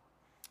fun.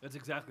 That's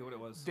exactly what it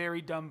was.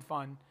 Very dumb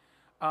fun.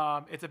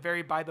 It's a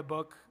very by the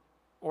book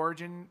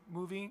origin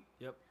movie.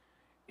 Yep.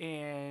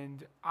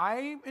 And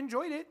I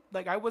enjoyed it.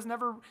 Like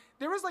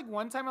there was like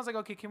one time I was like,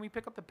 okay, can we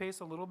pick up the pace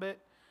a little bit?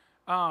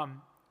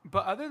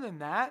 But other than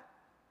that,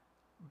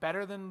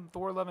 better than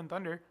Thor: Love and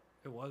Thunder.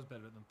 It was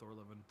better than Thor: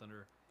 Love and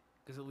Thunder.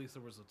 Because at least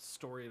there was a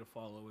story to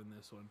follow in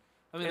this one.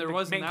 I mean, And there the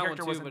wasn't main that one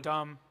character too, wasn't but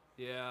dumb.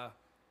 yeah.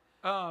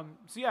 So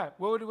yeah,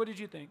 what did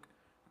you think?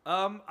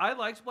 I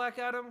liked Black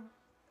Adam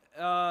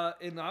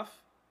enough.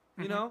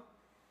 You know,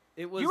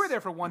 it was. You were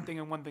there for one thing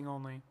and one thing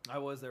only. I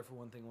was there for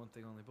one thing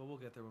only, but we'll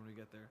get there when we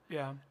get there.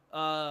 Yeah.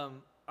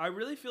 I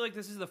really feel like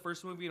this is the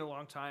first movie in a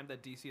long time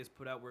that DC has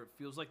put out where it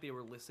feels like they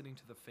were listening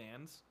to the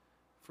fans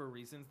for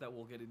reasons that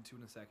we'll get into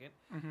in a second.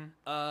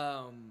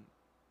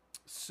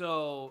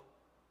 So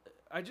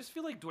I just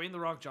feel like Dwayne "The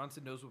Rock"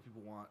 Johnson knows what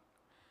people want.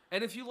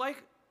 And if you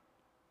like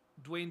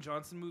Dwayne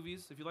Johnson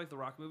movies, if you like The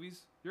Rock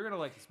movies, you're going to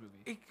like this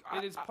movie.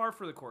 It is par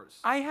for the course.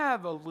 I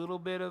have a little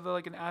bit of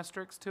like an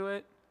asterisk to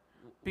it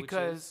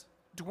because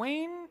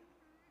Dwayne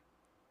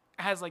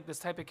has like this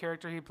type of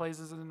character he plays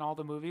in all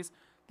the movies.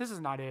 This is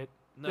not it.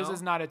 No? This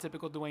is not a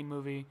typical Dwayne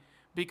movie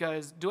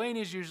because Dwayne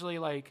is usually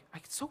like,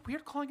 it's so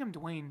weird calling him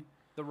Dwayne.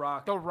 The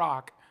Rock. The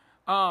Rock.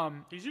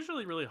 He's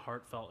usually really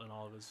heartfelt in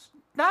all of his.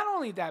 Not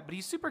only that, but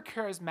he's super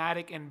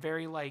charismatic and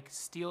very like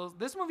steals.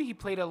 This movie he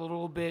played a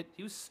little bit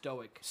He was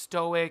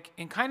stoic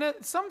and kind of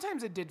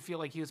sometimes it did feel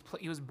like he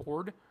was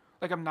bored.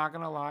 Like I'm not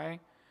gonna lie.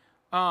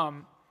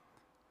 But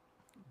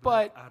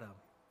Black Adam.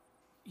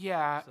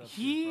 yeah, What's up,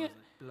 he Pierce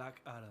Brosnan?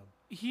 Black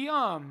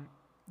Adam.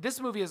 this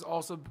movie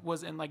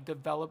was in like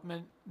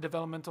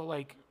developmental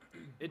like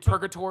It took,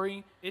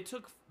 purgatory, it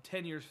took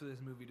 10 years for this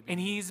movie to be and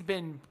made. he's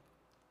been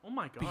Oh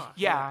my gosh.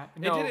 yeah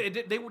no They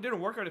didn't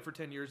work on it for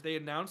 10 years. They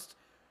announced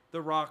The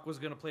Rock was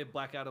going to play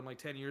Black Adam like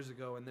 10 years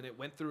ago, and then it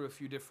went through a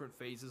few different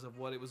phases of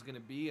what it was going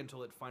to be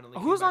until it finally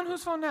came who's back on with-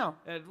 whose phone now?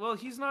 And, well,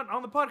 he's not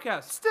on the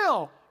podcast.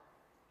 Still,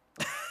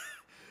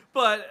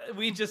 But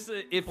we just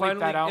it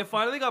that out.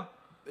 finally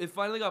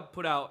got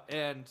put out,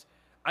 and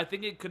I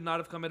think it could not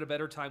have come at a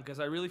better time because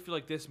I really feel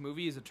like this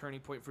movie is a turning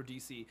point for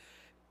DC.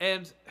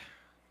 And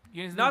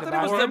you just not need that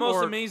it was the bathroom most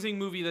or- amazing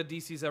movie that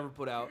DC's ever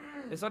put out.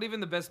 It's not even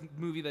the best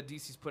movie that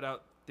DC's put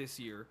out this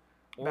year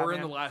or in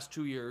Batman. the last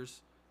 2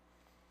 years.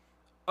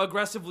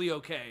 Aggressively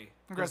okay.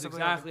 That's Aggressively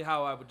exactly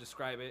how I would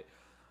describe it.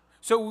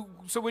 So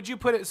would you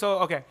put it? So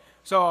okay,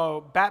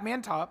 so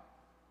Batman top,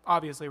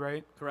 obviously,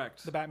 right?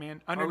 Correct. The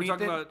Batman Are we underneath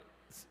talking it, about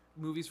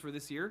movies for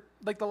this year?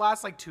 like the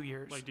last like 2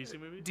 years, Like DC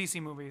movies?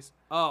 DC movies.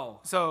 Oh,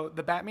 So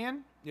the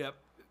Batman, yep,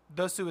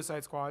 the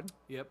Suicide Squad,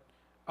 yep.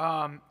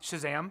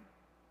 Shazam.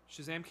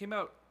 Shazam came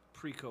out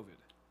pre-COVID.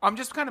 I'm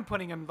just kind of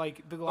putting him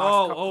like the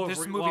last couple, if this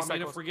we're, movie well, I mean,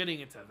 cycles. if we're getting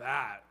into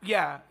that.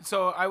 Yeah,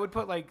 so I would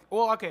put like,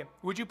 well, okay.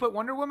 Would you put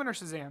Wonder Woman or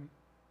Shazam?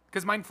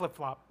 Because mine flip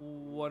flop.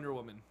 Wonder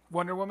Woman.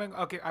 Wonder Woman.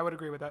 Okay, I would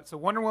agree with that. So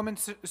Wonder Woman,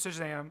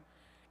 Shazam,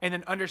 and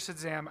then under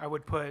Shazam, I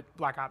would put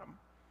Black Adam.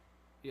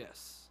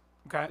 Yes.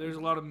 Okay. There's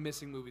a lot of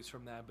missing movies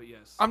from that, but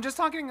yes. I'm just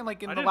talking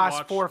like in I the didn't last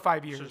watch 4 or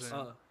 5 years.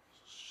 Shazam.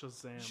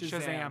 Shazam.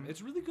 Shazam.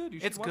 It's really good. You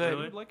should It's watch good. it.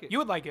 You would like it. You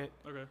would like it.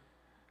 Okay.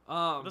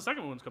 Oh. The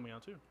second one's coming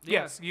out too.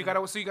 Yes, you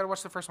gotta. So you gotta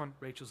watch the first one.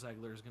 Rachel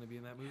Zegler is going to be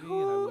in that movie.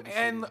 Ooh,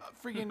 And, and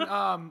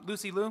freaking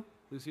Lucy Liu.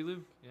 Lucy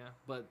Liu. Yeah,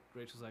 but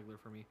Rachel Zegler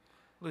for me.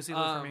 Lucy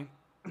Liu for me.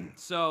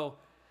 So,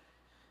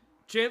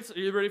 Chance, are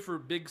you ready for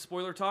big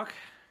spoiler talk?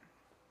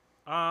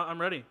 I'm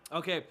ready.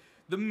 Okay.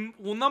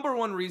 Number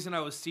one reason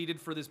I was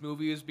seated for this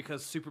movie is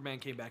because Superman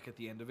came back at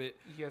the end of it.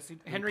 Yes, He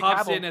Henry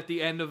pops Cavill. in at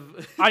the end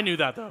of. I knew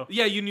that though.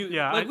 Yeah, you knew.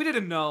 Yeah, like I- we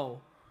didn't know,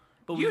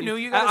 but You we knew,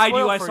 you got it I knew.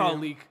 spoiled I for saw you. a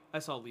leak. I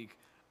saw a leak.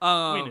 We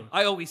knew.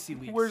 I always see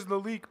leaks. Where's the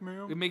leak,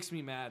 man? It makes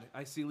me mad.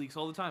 I see leaks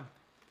all the time.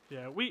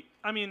 Yeah,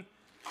 I mean,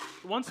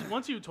 once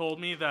you told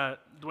me that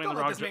Dwayne Don't the let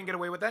Rock. this man get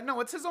away with that. No,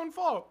 it's his own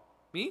fault.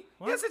 Me?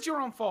 Yes, it's your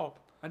own fault.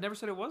 I never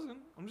said it wasn't.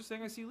 I'm just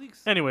saying I see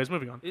leaks. Anyways,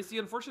 moving on. It's the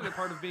unfortunate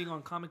part of being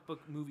on comic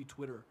book movie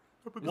Twitter.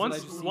 is that I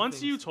just see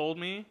Once you things.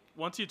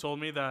 told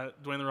me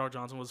that Dwayne the Rock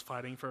Johnson was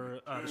fighting for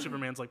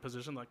Superman's like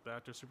position, like the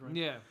actor Superman.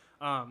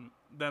 Yeah.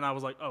 Then I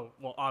was like, oh,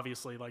 well,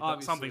 obviously, like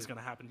Obviously. something's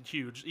gonna happen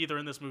huge, either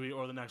in this movie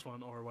or the next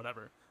one or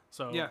whatever.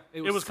 So Yeah,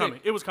 it was was coming.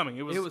 sick. It was coming.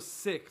 It was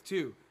sick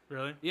too.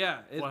 really. Yeah,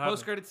 What happened?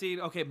 post-credit scene.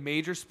 Okay,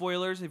 major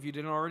spoilers if you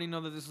didn't already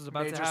know that this was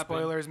about to Major happen.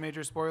 spoilers,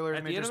 major spoilers,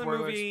 At the major end of the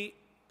spoilers. movie,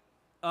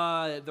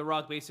 The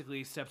Rock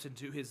basically steps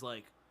into his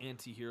like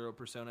anti-hero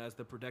persona as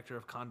the protector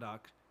of Kahndaq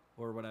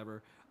or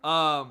whatever.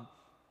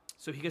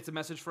 So he gets a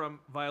message from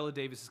Viola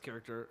Davis's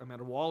character,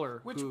 Amanda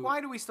Waller.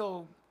 Why do we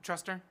still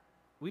trust her?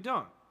 We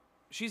don't.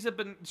 She's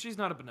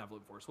not a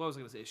benevolent force. What was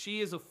I gonna say?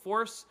 She is a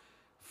force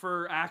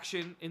for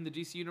action in the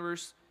DC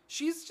universe.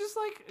 She's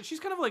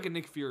kind of like a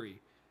Nick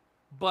Fury,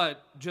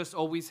 but just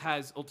always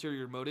has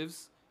ulterior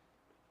motives,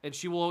 and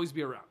she will always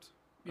be around.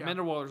 Yeah.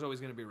 Amanda Waller's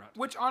always gonna be around.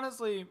 Which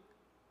honestly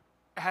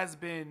has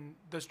been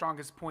the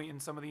strongest point in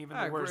some of the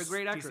the worst.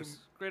 Great DC actress.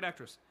 Great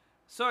actress.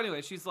 So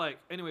anyway, she's like,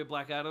 anyway,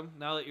 Black Adam,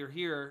 now that you're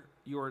here,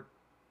 you're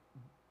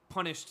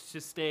punished to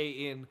stay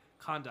in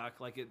Kahndaq.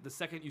 Like, the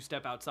second you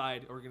step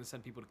outside, we're going to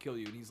send people to kill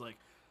you. And he's like,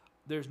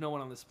 there's no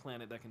one on this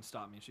planet that can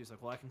stop me. And she's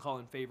like, well, I can call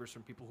in favors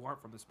from people who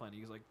aren't from this planet.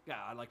 He's like, yeah,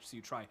 I'd like to see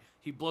you try.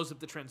 He blows up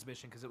the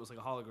transmission because it was like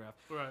a holograph.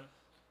 Right.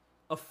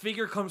 A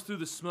figure comes through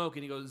the smoke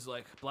and he goes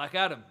like, Black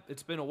Adam,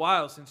 it's been a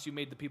while since you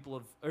made the people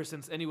of, or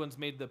since anyone's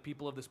made the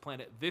people of this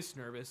planet this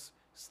nervous.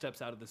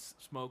 Steps out of the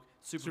smoke.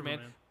 Superman.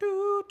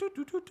 Doo, doo,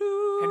 doo, doo,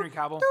 doo, Henry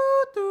Cavill.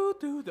 Doo, doo,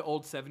 doo. The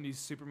old 70s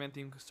Superman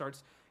theme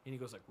starts and he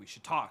goes like, we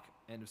should talk.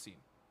 End of scene.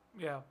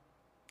 Yeah.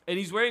 And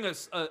he's wearing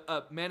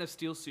a Man of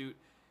Steel suit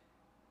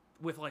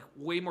with like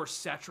way more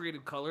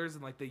saturated colors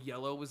and like the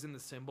yellow was in the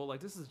symbol. Like,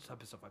 this is the type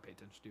of stuff I pay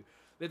attention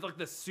to. Like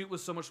the suit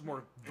was so much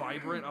more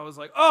vibrant. I was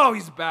like, oh,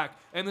 he's back.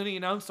 And then he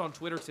announced on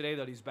Twitter today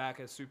that he's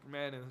back as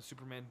Superman, and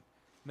Superman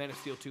Man of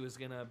Steel 2 is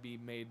gonna be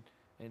made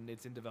and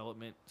it's in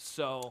development.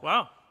 So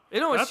Wow. you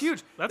know, it's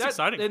huge. That's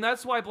exciting. And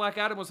that's why Black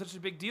Adam was such a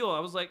big deal.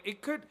 I was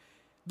like,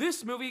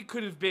 this movie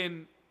could have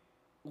been,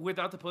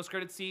 without the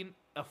post-credit scene,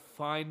 a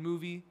fine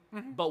movie.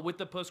 Mm-hmm. But with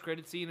the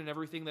post-credit scene and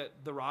everything that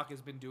The Rock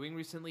has been doing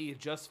recently, it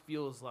just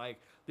feels like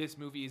this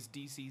movie is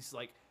DC's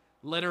like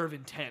letter of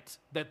intent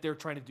that they're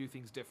trying to do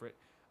things different.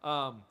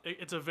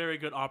 It's a very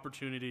good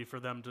opportunity for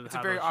them to It's a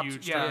have very a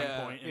huge yeah. turning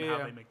Yeah. point in Yeah. how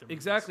they make their movies.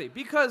 Exactly,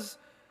 because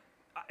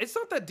it's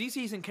not that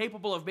DC is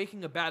incapable of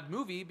making a bad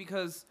movie,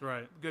 because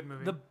Right. Good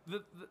movie.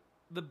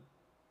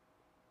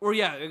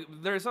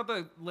 there's not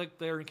that like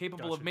they're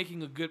incapable of Gotcha.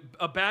 making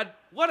a bad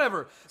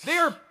whatever. They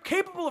are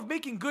capable of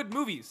making good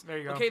movies. There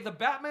you go. Okay, the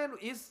Batman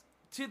is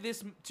to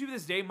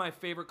this day my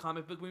favorite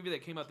comic book movie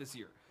that came out this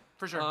year.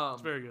 For sure.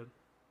 It's very good.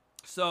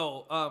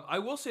 So I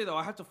will say though,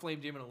 I have to flame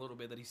Damon a little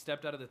bit that he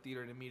stepped out of the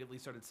theater and immediately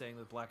started saying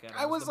that Black Adam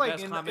I was the like,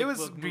 best it comic was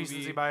book recency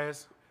movie.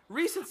 bias.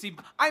 Recency.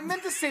 I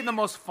meant to say the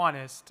most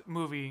funnest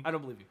movie I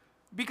don't believe you.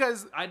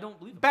 because I don't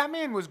believe it.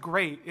 Batman was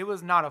great. It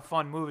was not a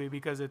fun movie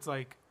because it's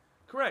like,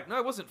 Correct. No,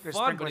 it wasn't Your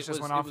fun, but sprinklers it just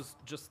was, went off. it was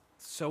just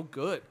so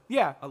good.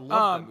 yeah. I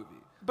love that movie.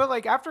 But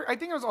like after, I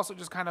think it was also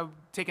just kind of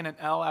taking an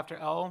L after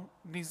L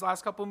these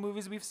last couple of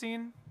movies we've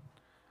seen.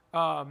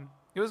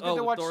 It was good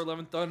to watch Thor: Love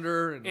and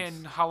Thunder and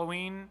in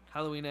Halloween.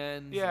 Halloween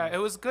Ends. Yeah, and it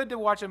was good to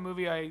watch a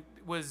movie I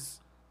was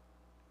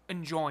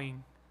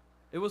enjoying.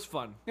 it was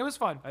fun. It was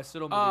fun. I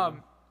still don't believe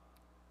him.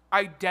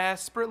 I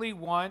desperately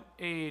want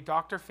a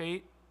Dr.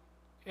 Fate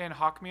and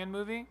Hawkman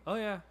movie. Oh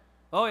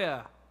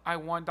yeah. I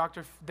want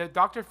the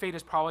Dr. Fate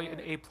is probably an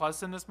A+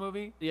 in this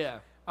movie. Yeah.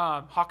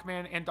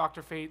 Hawkman and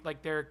Dr. Fate,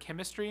 like their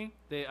chemistry,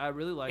 I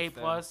really like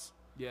A+.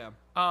 Yeah.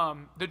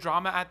 The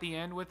drama at the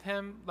end with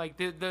him, like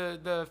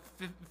the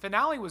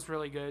finale was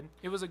really good.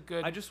 It was a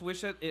good. I just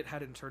wish that it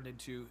hadn't turned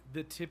into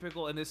the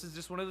typical, and this is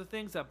just one of the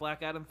things that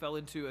Black Adam fell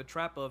into a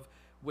trap of,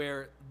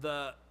 where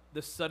the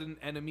sudden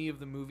enemy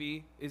of the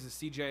movie is a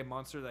CGI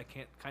monster that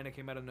kind of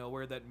came out of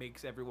nowhere that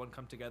makes everyone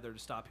come together to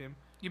stop him.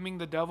 You mean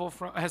the devil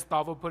from, as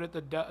Thavo put it,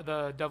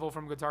 the devil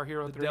from Guitar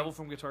Hero The 3, devil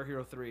from Guitar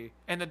Hero 3.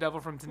 and the devil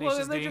from Well, Tenacious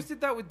and they D. just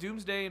did that with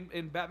Doomsday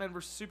and Batman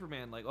vs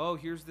Superman. Like, oh,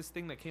 here's this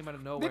thing that came out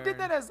of nowhere. They did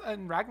that as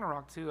in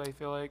Ragnarok too. I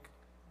feel like,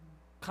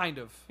 kind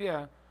of.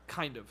 yeah,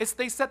 Kind of.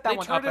 they set that They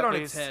one turned up it at on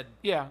least. its head.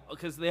 Yeah.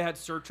 Because they had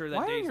Searcher that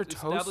Why day. are your toes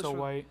established so from-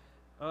 white?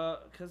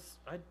 Because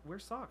I wear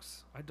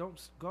socks. I don't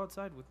go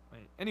outside with my...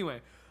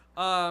 Anyway,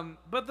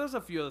 but there's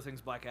a few other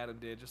things Black Adam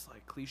did, just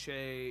like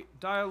cliche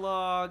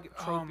dialogue,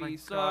 Oh my tropey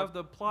stuff. God.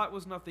 The plot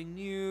was nothing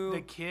new.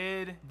 The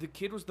kid. The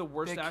kid was the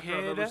worst The actor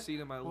I've ever kid seen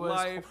in my was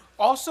life.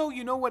 Also,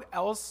 you know what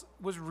else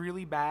was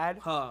really bad?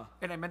 Huh.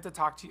 And I meant to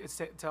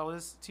tell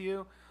this to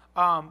you.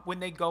 When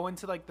they go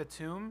into like the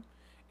tomb,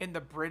 and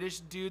the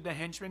British dude, the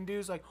henchman dude,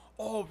 is like,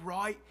 "All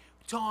right,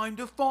 time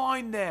to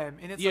find them."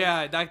 And it's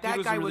Yeah, like, that kid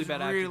was guy a really was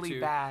bad actor, really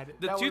too. bad.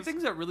 The That two was-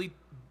 things that really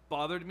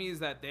bothered me is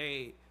that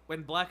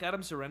when Black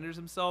Adam surrenders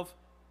himself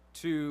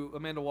to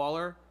Amanda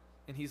Waller,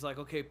 and he's like,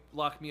 okay,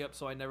 lock me up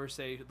so I never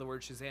say the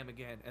word Shazam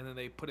again. And then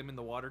they put him in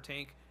the water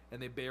tank,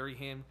 and they bury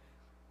him.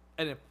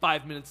 And then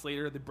 5 minutes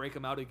later, they break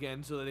him out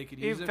again so that they could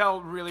use It him.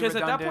 felt really Because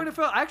at that redundant.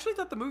 point, I actually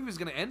thought the movie was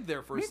going to end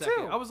there for Me a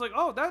second. too. I was like,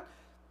 oh,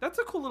 That's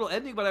a cool little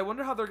ending, but I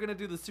wonder how they're gonna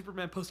do the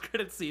Superman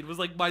post-credit scene. Was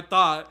like my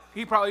thought.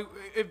 He probably,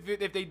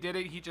 if they did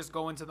it, he'd just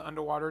go into the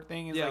underwater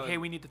thing and Yeah, like, hey,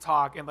 we need to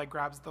talk, and like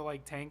grabs the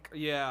like tank.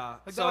 Yeah.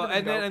 Like, that So would've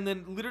been dope. and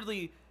then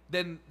literally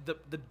then the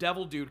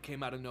devil dude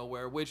came out of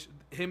nowhere, which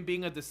him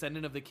being a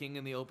descendant of the king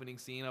in the opening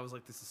scene, I was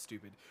like, this is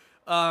stupid.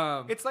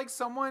 It's like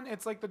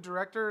it's like the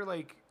director,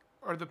 like,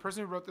 or the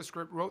person who wrote the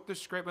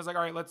script, was like,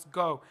 all right, let's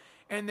go.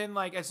 And then,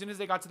 like, as soon as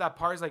they got to that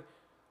part, it's like,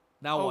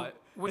 now oh, what?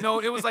 well, no,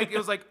 it was like,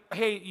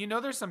 hey,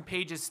 there's some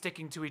pages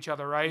sticking to each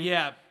other, right?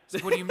 Yeah. It's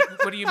like, what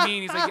do you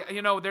mean? He's like,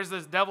 there's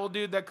this devil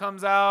dude that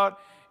comes out,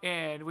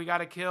 and we got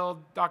to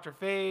kill Dr.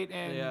 Fate.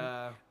 And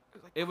Yeah.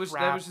 like, It was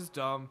crap. that was just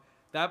dumb.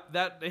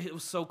 That it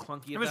was so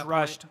clunky. It at was that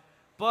rushed. point.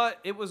 But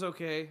it was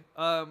okay.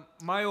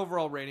 My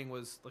overall rating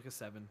was like a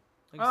 7.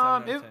 Like a 7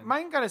 out of 10.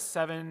 Mine got a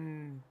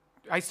 7.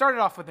 I started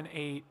off with an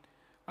 8.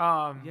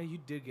 Yeah, you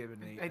did give it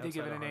an 8. I did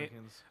give it outside an of 8.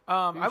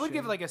 Harlequins. I would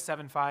give shitty. it like a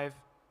 7.5.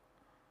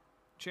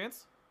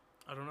 Chance?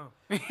 I don't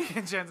know.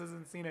 Chance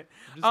hasn't seen it.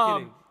 I'm just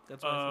kidding.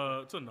 That's what I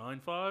It's a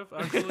 9.5.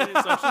 Actually,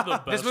 it's actually the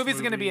best. This movie's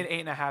going to be movie.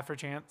 an 8.5 for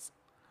Chance. said.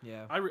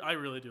 Yeah. I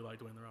really do like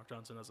Dwayne the Rock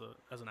Johnson as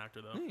an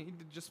actor though. Yeah, he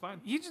did just fine.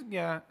 You just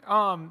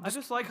I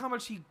just like how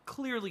much he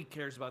clearly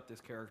cares about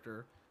this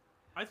character.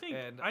 I think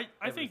And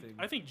I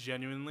think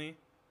genuinely,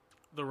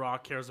 The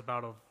Rock cares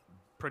about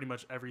pretty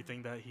much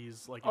everything that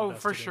he's like. Oh,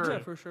 invested for sure. into.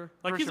 Yeah, for sure.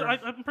 Like For sure.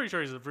 I'm pretty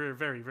sure he's a very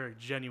very very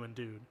genuine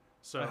dude.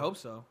 So I hope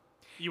so.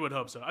 You would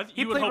hope so.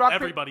 He You would played hope Rock,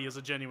 everybody is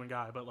a genuine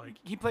guy, but like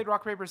He played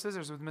rock paper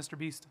scissors with Mr.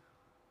 Beast.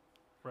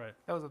 right.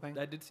 That was the thing.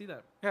 I did see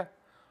that. Yeah.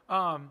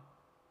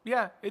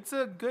 Yeah, it's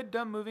a good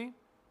dumb movie.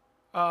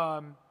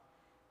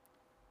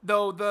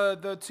 Though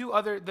the two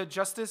other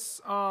Justice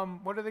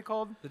what are they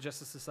called? The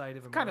Justice Society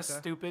of America. Kind of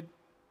stupid.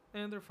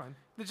 And they're fine.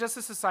 The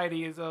Justice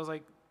Society is. I was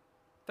like,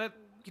 That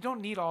you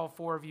don't need all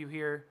 4 of you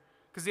here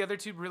because the other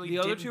two really the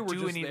didn't other two were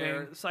do just anything.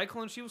 there.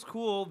 Cyclone, she was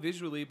cool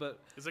visually, but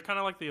Is it kind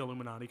of like the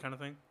Illuminati kind of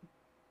thing?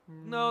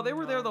 no, they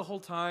were there the whole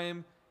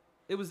time.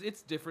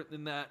 It's different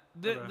than that.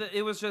 Okay.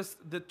 It was just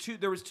the two.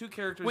 There was 2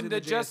 characters. When in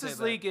the JSA Justice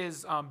that- League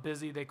is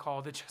busy, they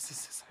call the Justice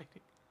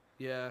Society.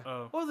 Yeah.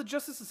 Oh. Well, the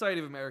Justice Society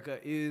of America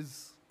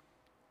is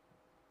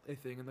a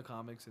thing in the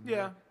comics. And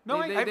Yeah. they-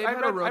 No, they've I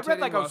had a read like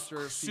rotating a roster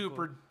of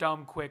super people.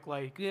 dumb quick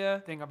like Yeah,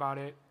 thing about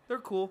it. they're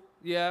cool.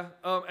 Yeah.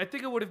 I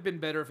think it would have been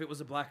better if it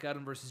was a Black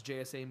Adam versus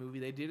JSA movie.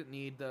 They didn't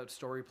need the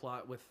story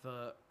plot with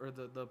the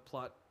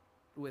plot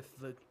with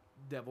the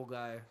devil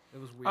guy. It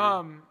was weird.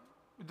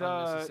 You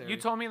Unnecessary.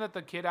 told me that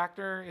the kid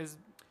actor is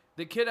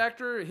The kid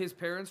actor, his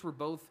parents were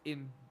both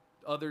in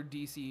other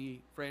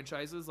DC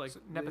franchises, like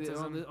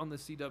nepotism. on the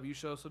CW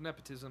show. So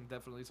nepotism,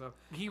 definitely. So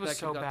he was that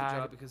so kid got the bad.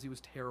 job because he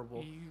was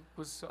terrible. He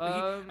was so,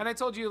 Um, and I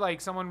told you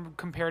like someone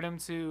compared him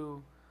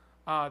to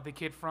the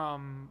kid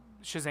from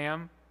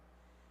Shazam.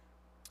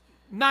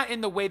 Not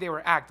in the way they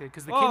were acted,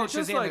 because the kid in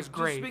just Shazam like is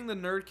great. just being the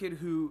nerd kid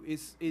who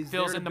is Fills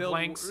there to in the build,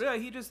 blanks. Yeah,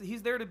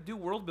 he's there to do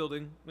world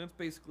building. That's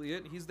basically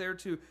it. He's there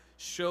to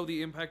show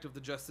the impact of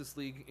the Justice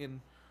League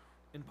in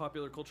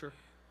popular culture.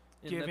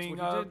 And Giving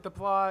that's what he did. the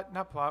plot,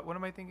 not plot. What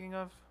am I thinking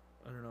of?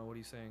 I don't know what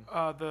he's saying.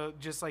 The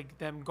just like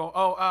them go.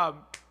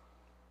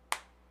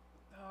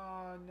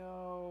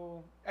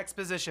 No,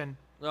 exposition.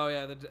 Oh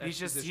yeah, the He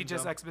just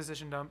dump.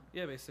 exposition dump.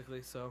 Yeah,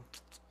 basically. So,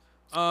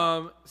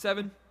 7.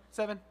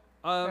 7.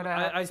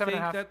 I 7.5.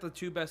 think that the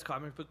 2 best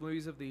comic book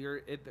movies of the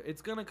year,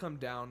 it's gonna come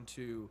down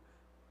to,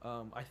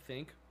 I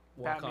think,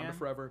 Wakanda Batman.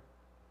 Forever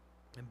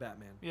and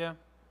Batman, Yeah.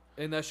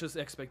 and that's just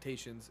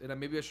expectations. And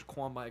maybe I should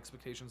qualm my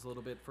expectations a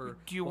little bit for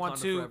Do you Wakanda want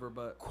to Forever,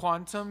 but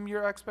quantum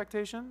your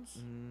expectations?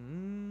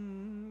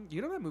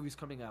 you know that movie's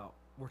coming out.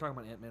 We're talking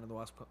about Ant-Man and the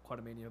Wasp: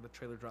 Quantumania. The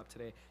trailer dropped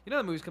today. You know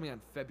that movie's coming out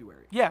in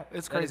February. Yeah,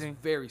 it's That is crazy.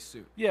 very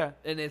soon, Yeah,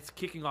 and it's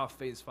kicking off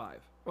Phase 5.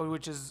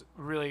 which is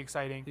really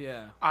exciting.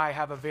 Yeah. I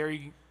have a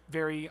very,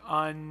 very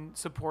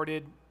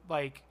unsupported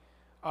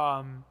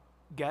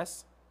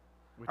guess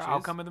Which or is?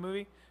 outcome of the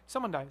movie.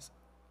 Someone dies,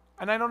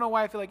 and I don't know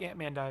why I feel like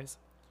Ant-Man dies.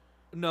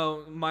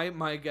 No,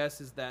 my guess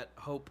is that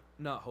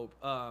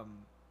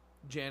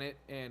Janet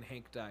and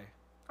Hank die.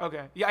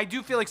 Okay, yeah, I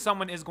do feel like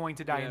someone is going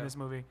to die in Yeah. this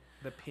movie.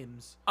 The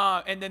Pims.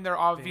 And then they're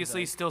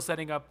obviously Dyke. still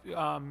setting up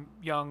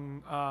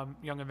young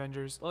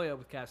Avengers. Oh yeah,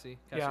 with Cassie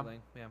Yeah.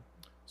 Lang. Yeah.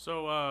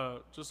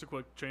 So just a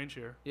quick change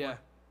here. Yeah.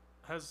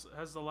 Has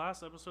the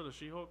last episode of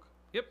She-Hulk?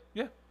 Yep.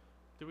 Yeah,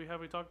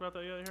 Have we talked about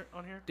that yet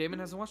on here? Damon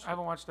hasn't watched it. I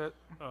haven't watched it.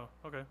 Oh,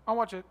 okay. I'll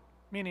watch it.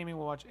 Me and Amy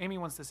will watch. Amy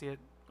wants to see it.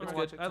 It's I'll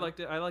watch good. it I too. liked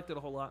it. I liked it a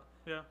whole lot.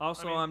 Yeah.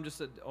 Also, I mean, I'm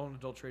just an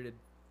unadulterated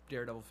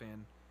Daredevil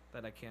fan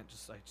that I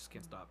just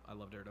can't stop. I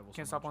love Daredevil.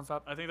 Can't so stop, much. won't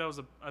stop. I think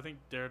I think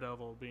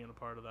Daredevil being a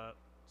part of that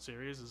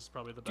series is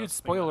probably the best. Dude, thing that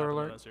spoiler happened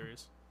to alert. That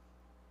series.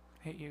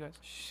 Hate you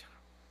guys.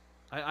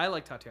 I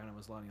like Tatiana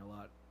Maslany a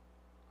lot.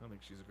 I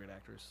think she's a great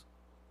actress.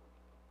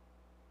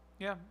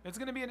 Yeah, it's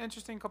gonna be an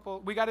interesting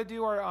couple. We got to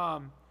do our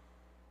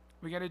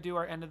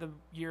end of the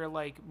year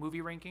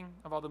movie ranking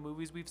of all the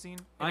movies we've seen.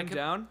 And I'm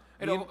down.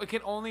 It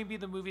can only be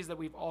the movies that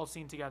we've all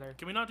seen together.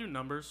 Can we not do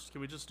numbers?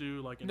 Can we just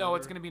do like? No,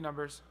 it's gonna be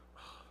numbers.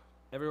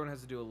 Everyone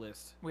has to do a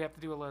list. We have to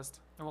do a list,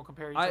 and we'll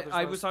compare each other's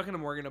I was lists. talking to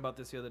Morgan about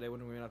this the other day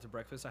when we went out to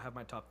breakfast. I have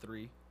my top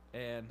 3,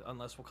 and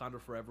unless Wakanda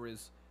Forever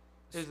is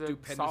it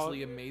stupendously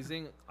solid?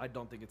 amazing, I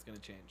don't think it's going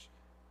to change.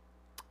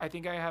 I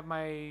think I have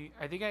my.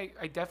 I think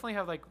I definitely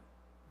have like.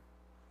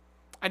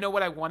 I know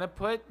what I want to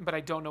put, but I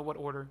don't know what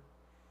order.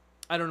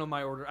 I don't know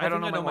my order. I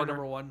don't think know I know my my order.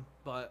 number 1,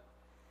 but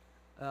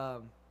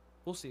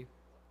we'll see.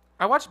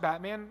 I watched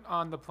Batman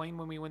on the plane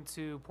when we went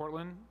to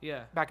Portland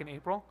Yeah, back in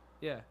April,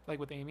 yeah. like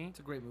with Amy. It's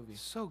a great movie.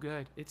 So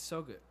good. It's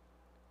so good.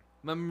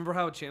 Remember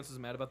how Chance was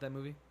mad about that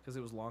movie because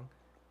it was long?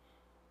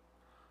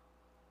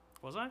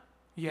 Was I?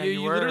 Yeah,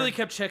 you were. literally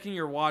kept checking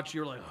your watch.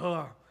 You were like,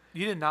 huh.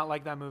 You did not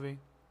like that movie.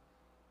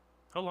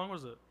 How long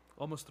was it?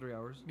 Almost 3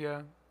 hours.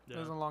 Yeah, Yeah. it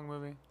was a long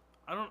movie.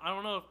 I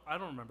don't know. I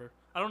don't remember.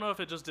 I don't know if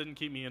it just didn't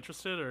keep me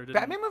interested or didn't.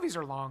 Batman movies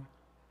are long,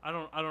 I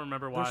don't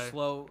remember why. They're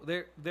slow.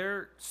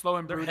 They're slow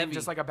and They're brooding, heavy.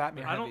 just like a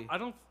Batman. They're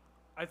heavy.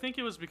 I think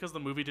it was because the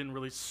movie didn't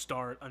really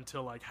start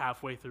until like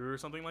halfway through or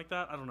something like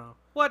that. I don't know.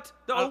 what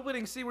the I-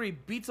 opening scene where he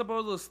beats up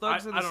all those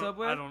thugs in the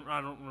subway. I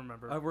don't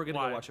remember. We're gonna go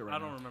why. watch it right I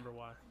don't now. remember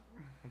why.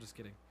 I'm just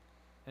kidding.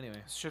 Anyway,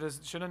 Should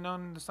have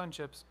known the sun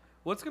chips.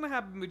 what's gonna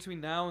happen between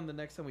now and the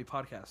next time we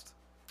podcast?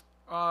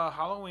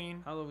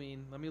 Halloween.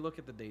 Halloween. Let me look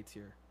at the dates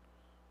here.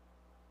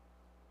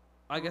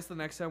 I guess the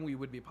next time we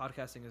would be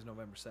podcasting is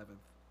November 7th.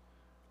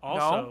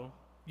 Also,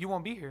 You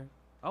won't be here.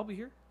 I'll be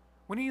here.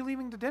 When are you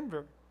leaving to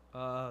Denver?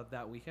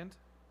 That weekend?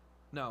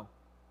 No.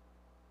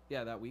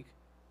 Yeah, that week.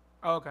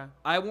 Oh, okay.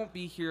 I won't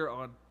be here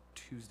on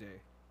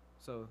Tuesday.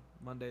 So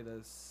Monday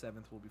the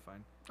 7th will be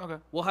fine. Okay.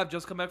 We'll have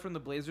just come back from the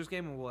Blazers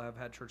game and we'll have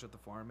had church at the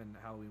farm and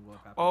Halloween will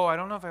have happened. Oh, I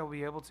don't know if I will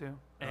be able to. 'Cause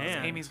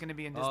And- Amy's gonna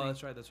be in Disney. Oh,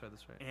 that's right. That's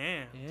right.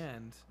 and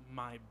And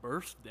my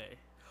birthday.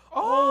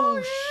 Oh,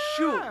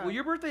 shoot! yeah. Well,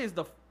 your birthday is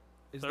the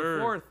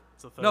Third. 4th.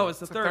 It's the third. No, it's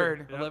the It's the 3rd.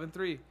 third. Yep.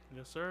 11/3.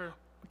 Yes, sir.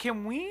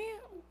 Can we?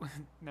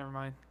 Never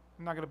mind.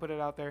 I'm not gonna put it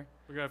out there.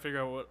 We gotta figure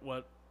out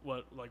what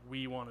like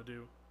we want to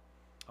do.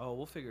 Oh,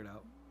 we'll figure it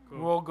out. Cool.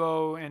 We'll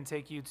go and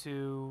take you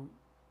to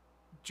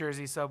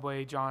Jersey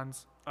Subway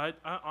John's. I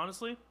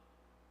honestly,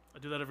 I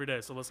do that every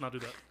day. So let's not do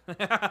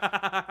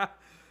that.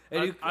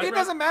 And you- It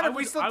doesn't matter, I we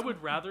would, still I do-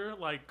 would rather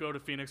like go to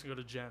Phoenix and go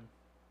to Jen.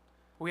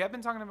 We have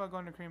been talking about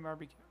going to Korean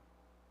barbecue.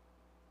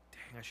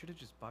 dang, I should have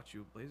just bought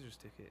you a Blazers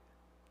ticket.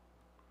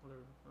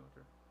 Whatever. I don't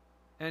care.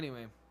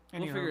 Anyway,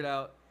 Anyhow. we'll figure it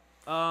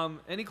out.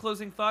 Any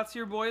closing thoughts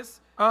here,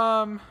 boys?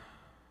 No,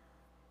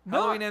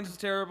 Halloween Ends was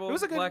terrible. it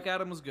was a good- Black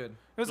Adam was good.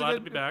 it was Glad a to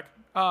good. be back.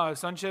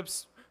 Sun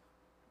chips.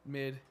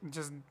 Mid.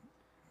 Just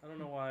I don't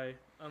know why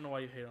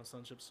you hate on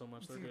Sun Chips so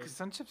much. They're good. because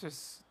sun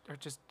chips are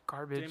just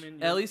garbage.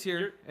 Damien, Ellie's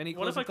here. Any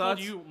what if closing I called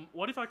thoughts? you?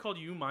 What if I called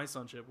you my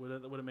Sun Chip? Would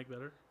it make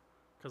better?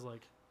 Cause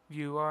like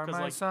You are 'Cause,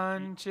 my like,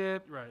 sun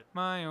chip, right.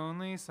 my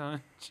only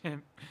sun chip.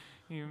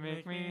 You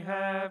make me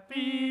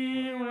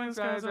happy when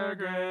skies are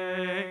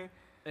gray.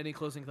 Any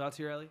closing thoughts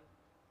here, Ellie?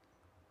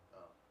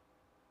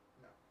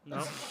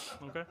 No.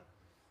 Okay.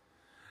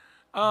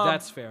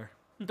 That's fair.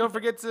 Don't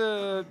forget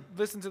to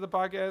listen to the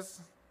podcast.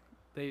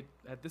 They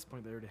at this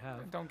point they already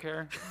have. Don't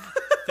care.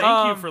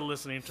 Thank you for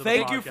listening to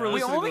thank the podcast. you for We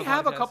listening to only the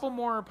have a podcast. couple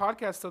more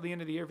podcasts till the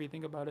end of the year if you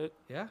think about it.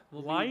 Yeah.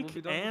 We'll Like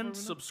be done and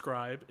before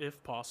subscribe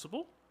if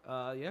possible. we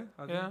know. Yeah.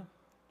 Okay. Yeah.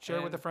 Share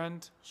with And- a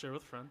friend. Share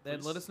with a friend.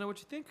 And please. let us know what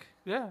you think.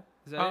 Yeah.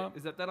 Is that Um, it?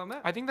 Is that on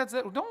that? I think that's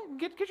it. Don't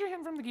get your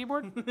hand from the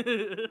keyboard.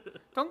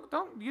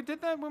 don't. You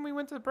did that when we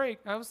went to break.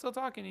 I was still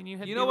talking and you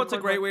had. You know what's a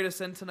great way to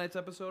send tonight's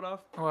episode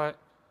off? What?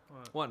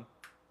 1,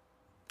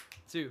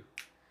 2,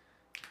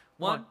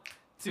 1,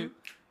 2,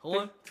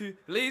 1, 2.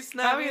 Feliz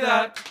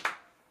Navidad.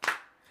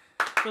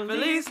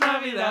 Feliz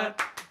Navidad.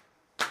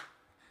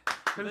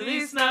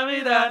 Feliz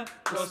Navidad.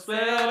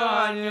 Prospero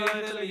año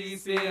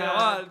felicidad.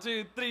 1,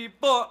 2, 3,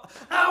 4.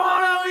 I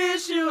wanna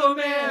wish you a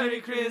Merry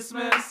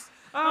Christmas.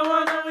 I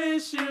wanna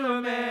wish you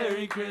a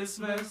Merry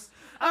Christmas.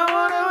 I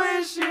wanna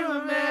wish you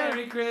a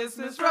Merry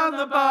Christmas from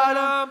the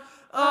bottom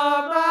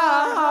of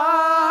my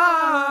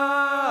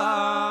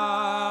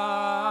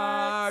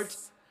heart.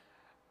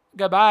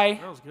 Goodbye.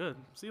 That was good.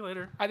 See you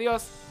later.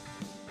 Adios.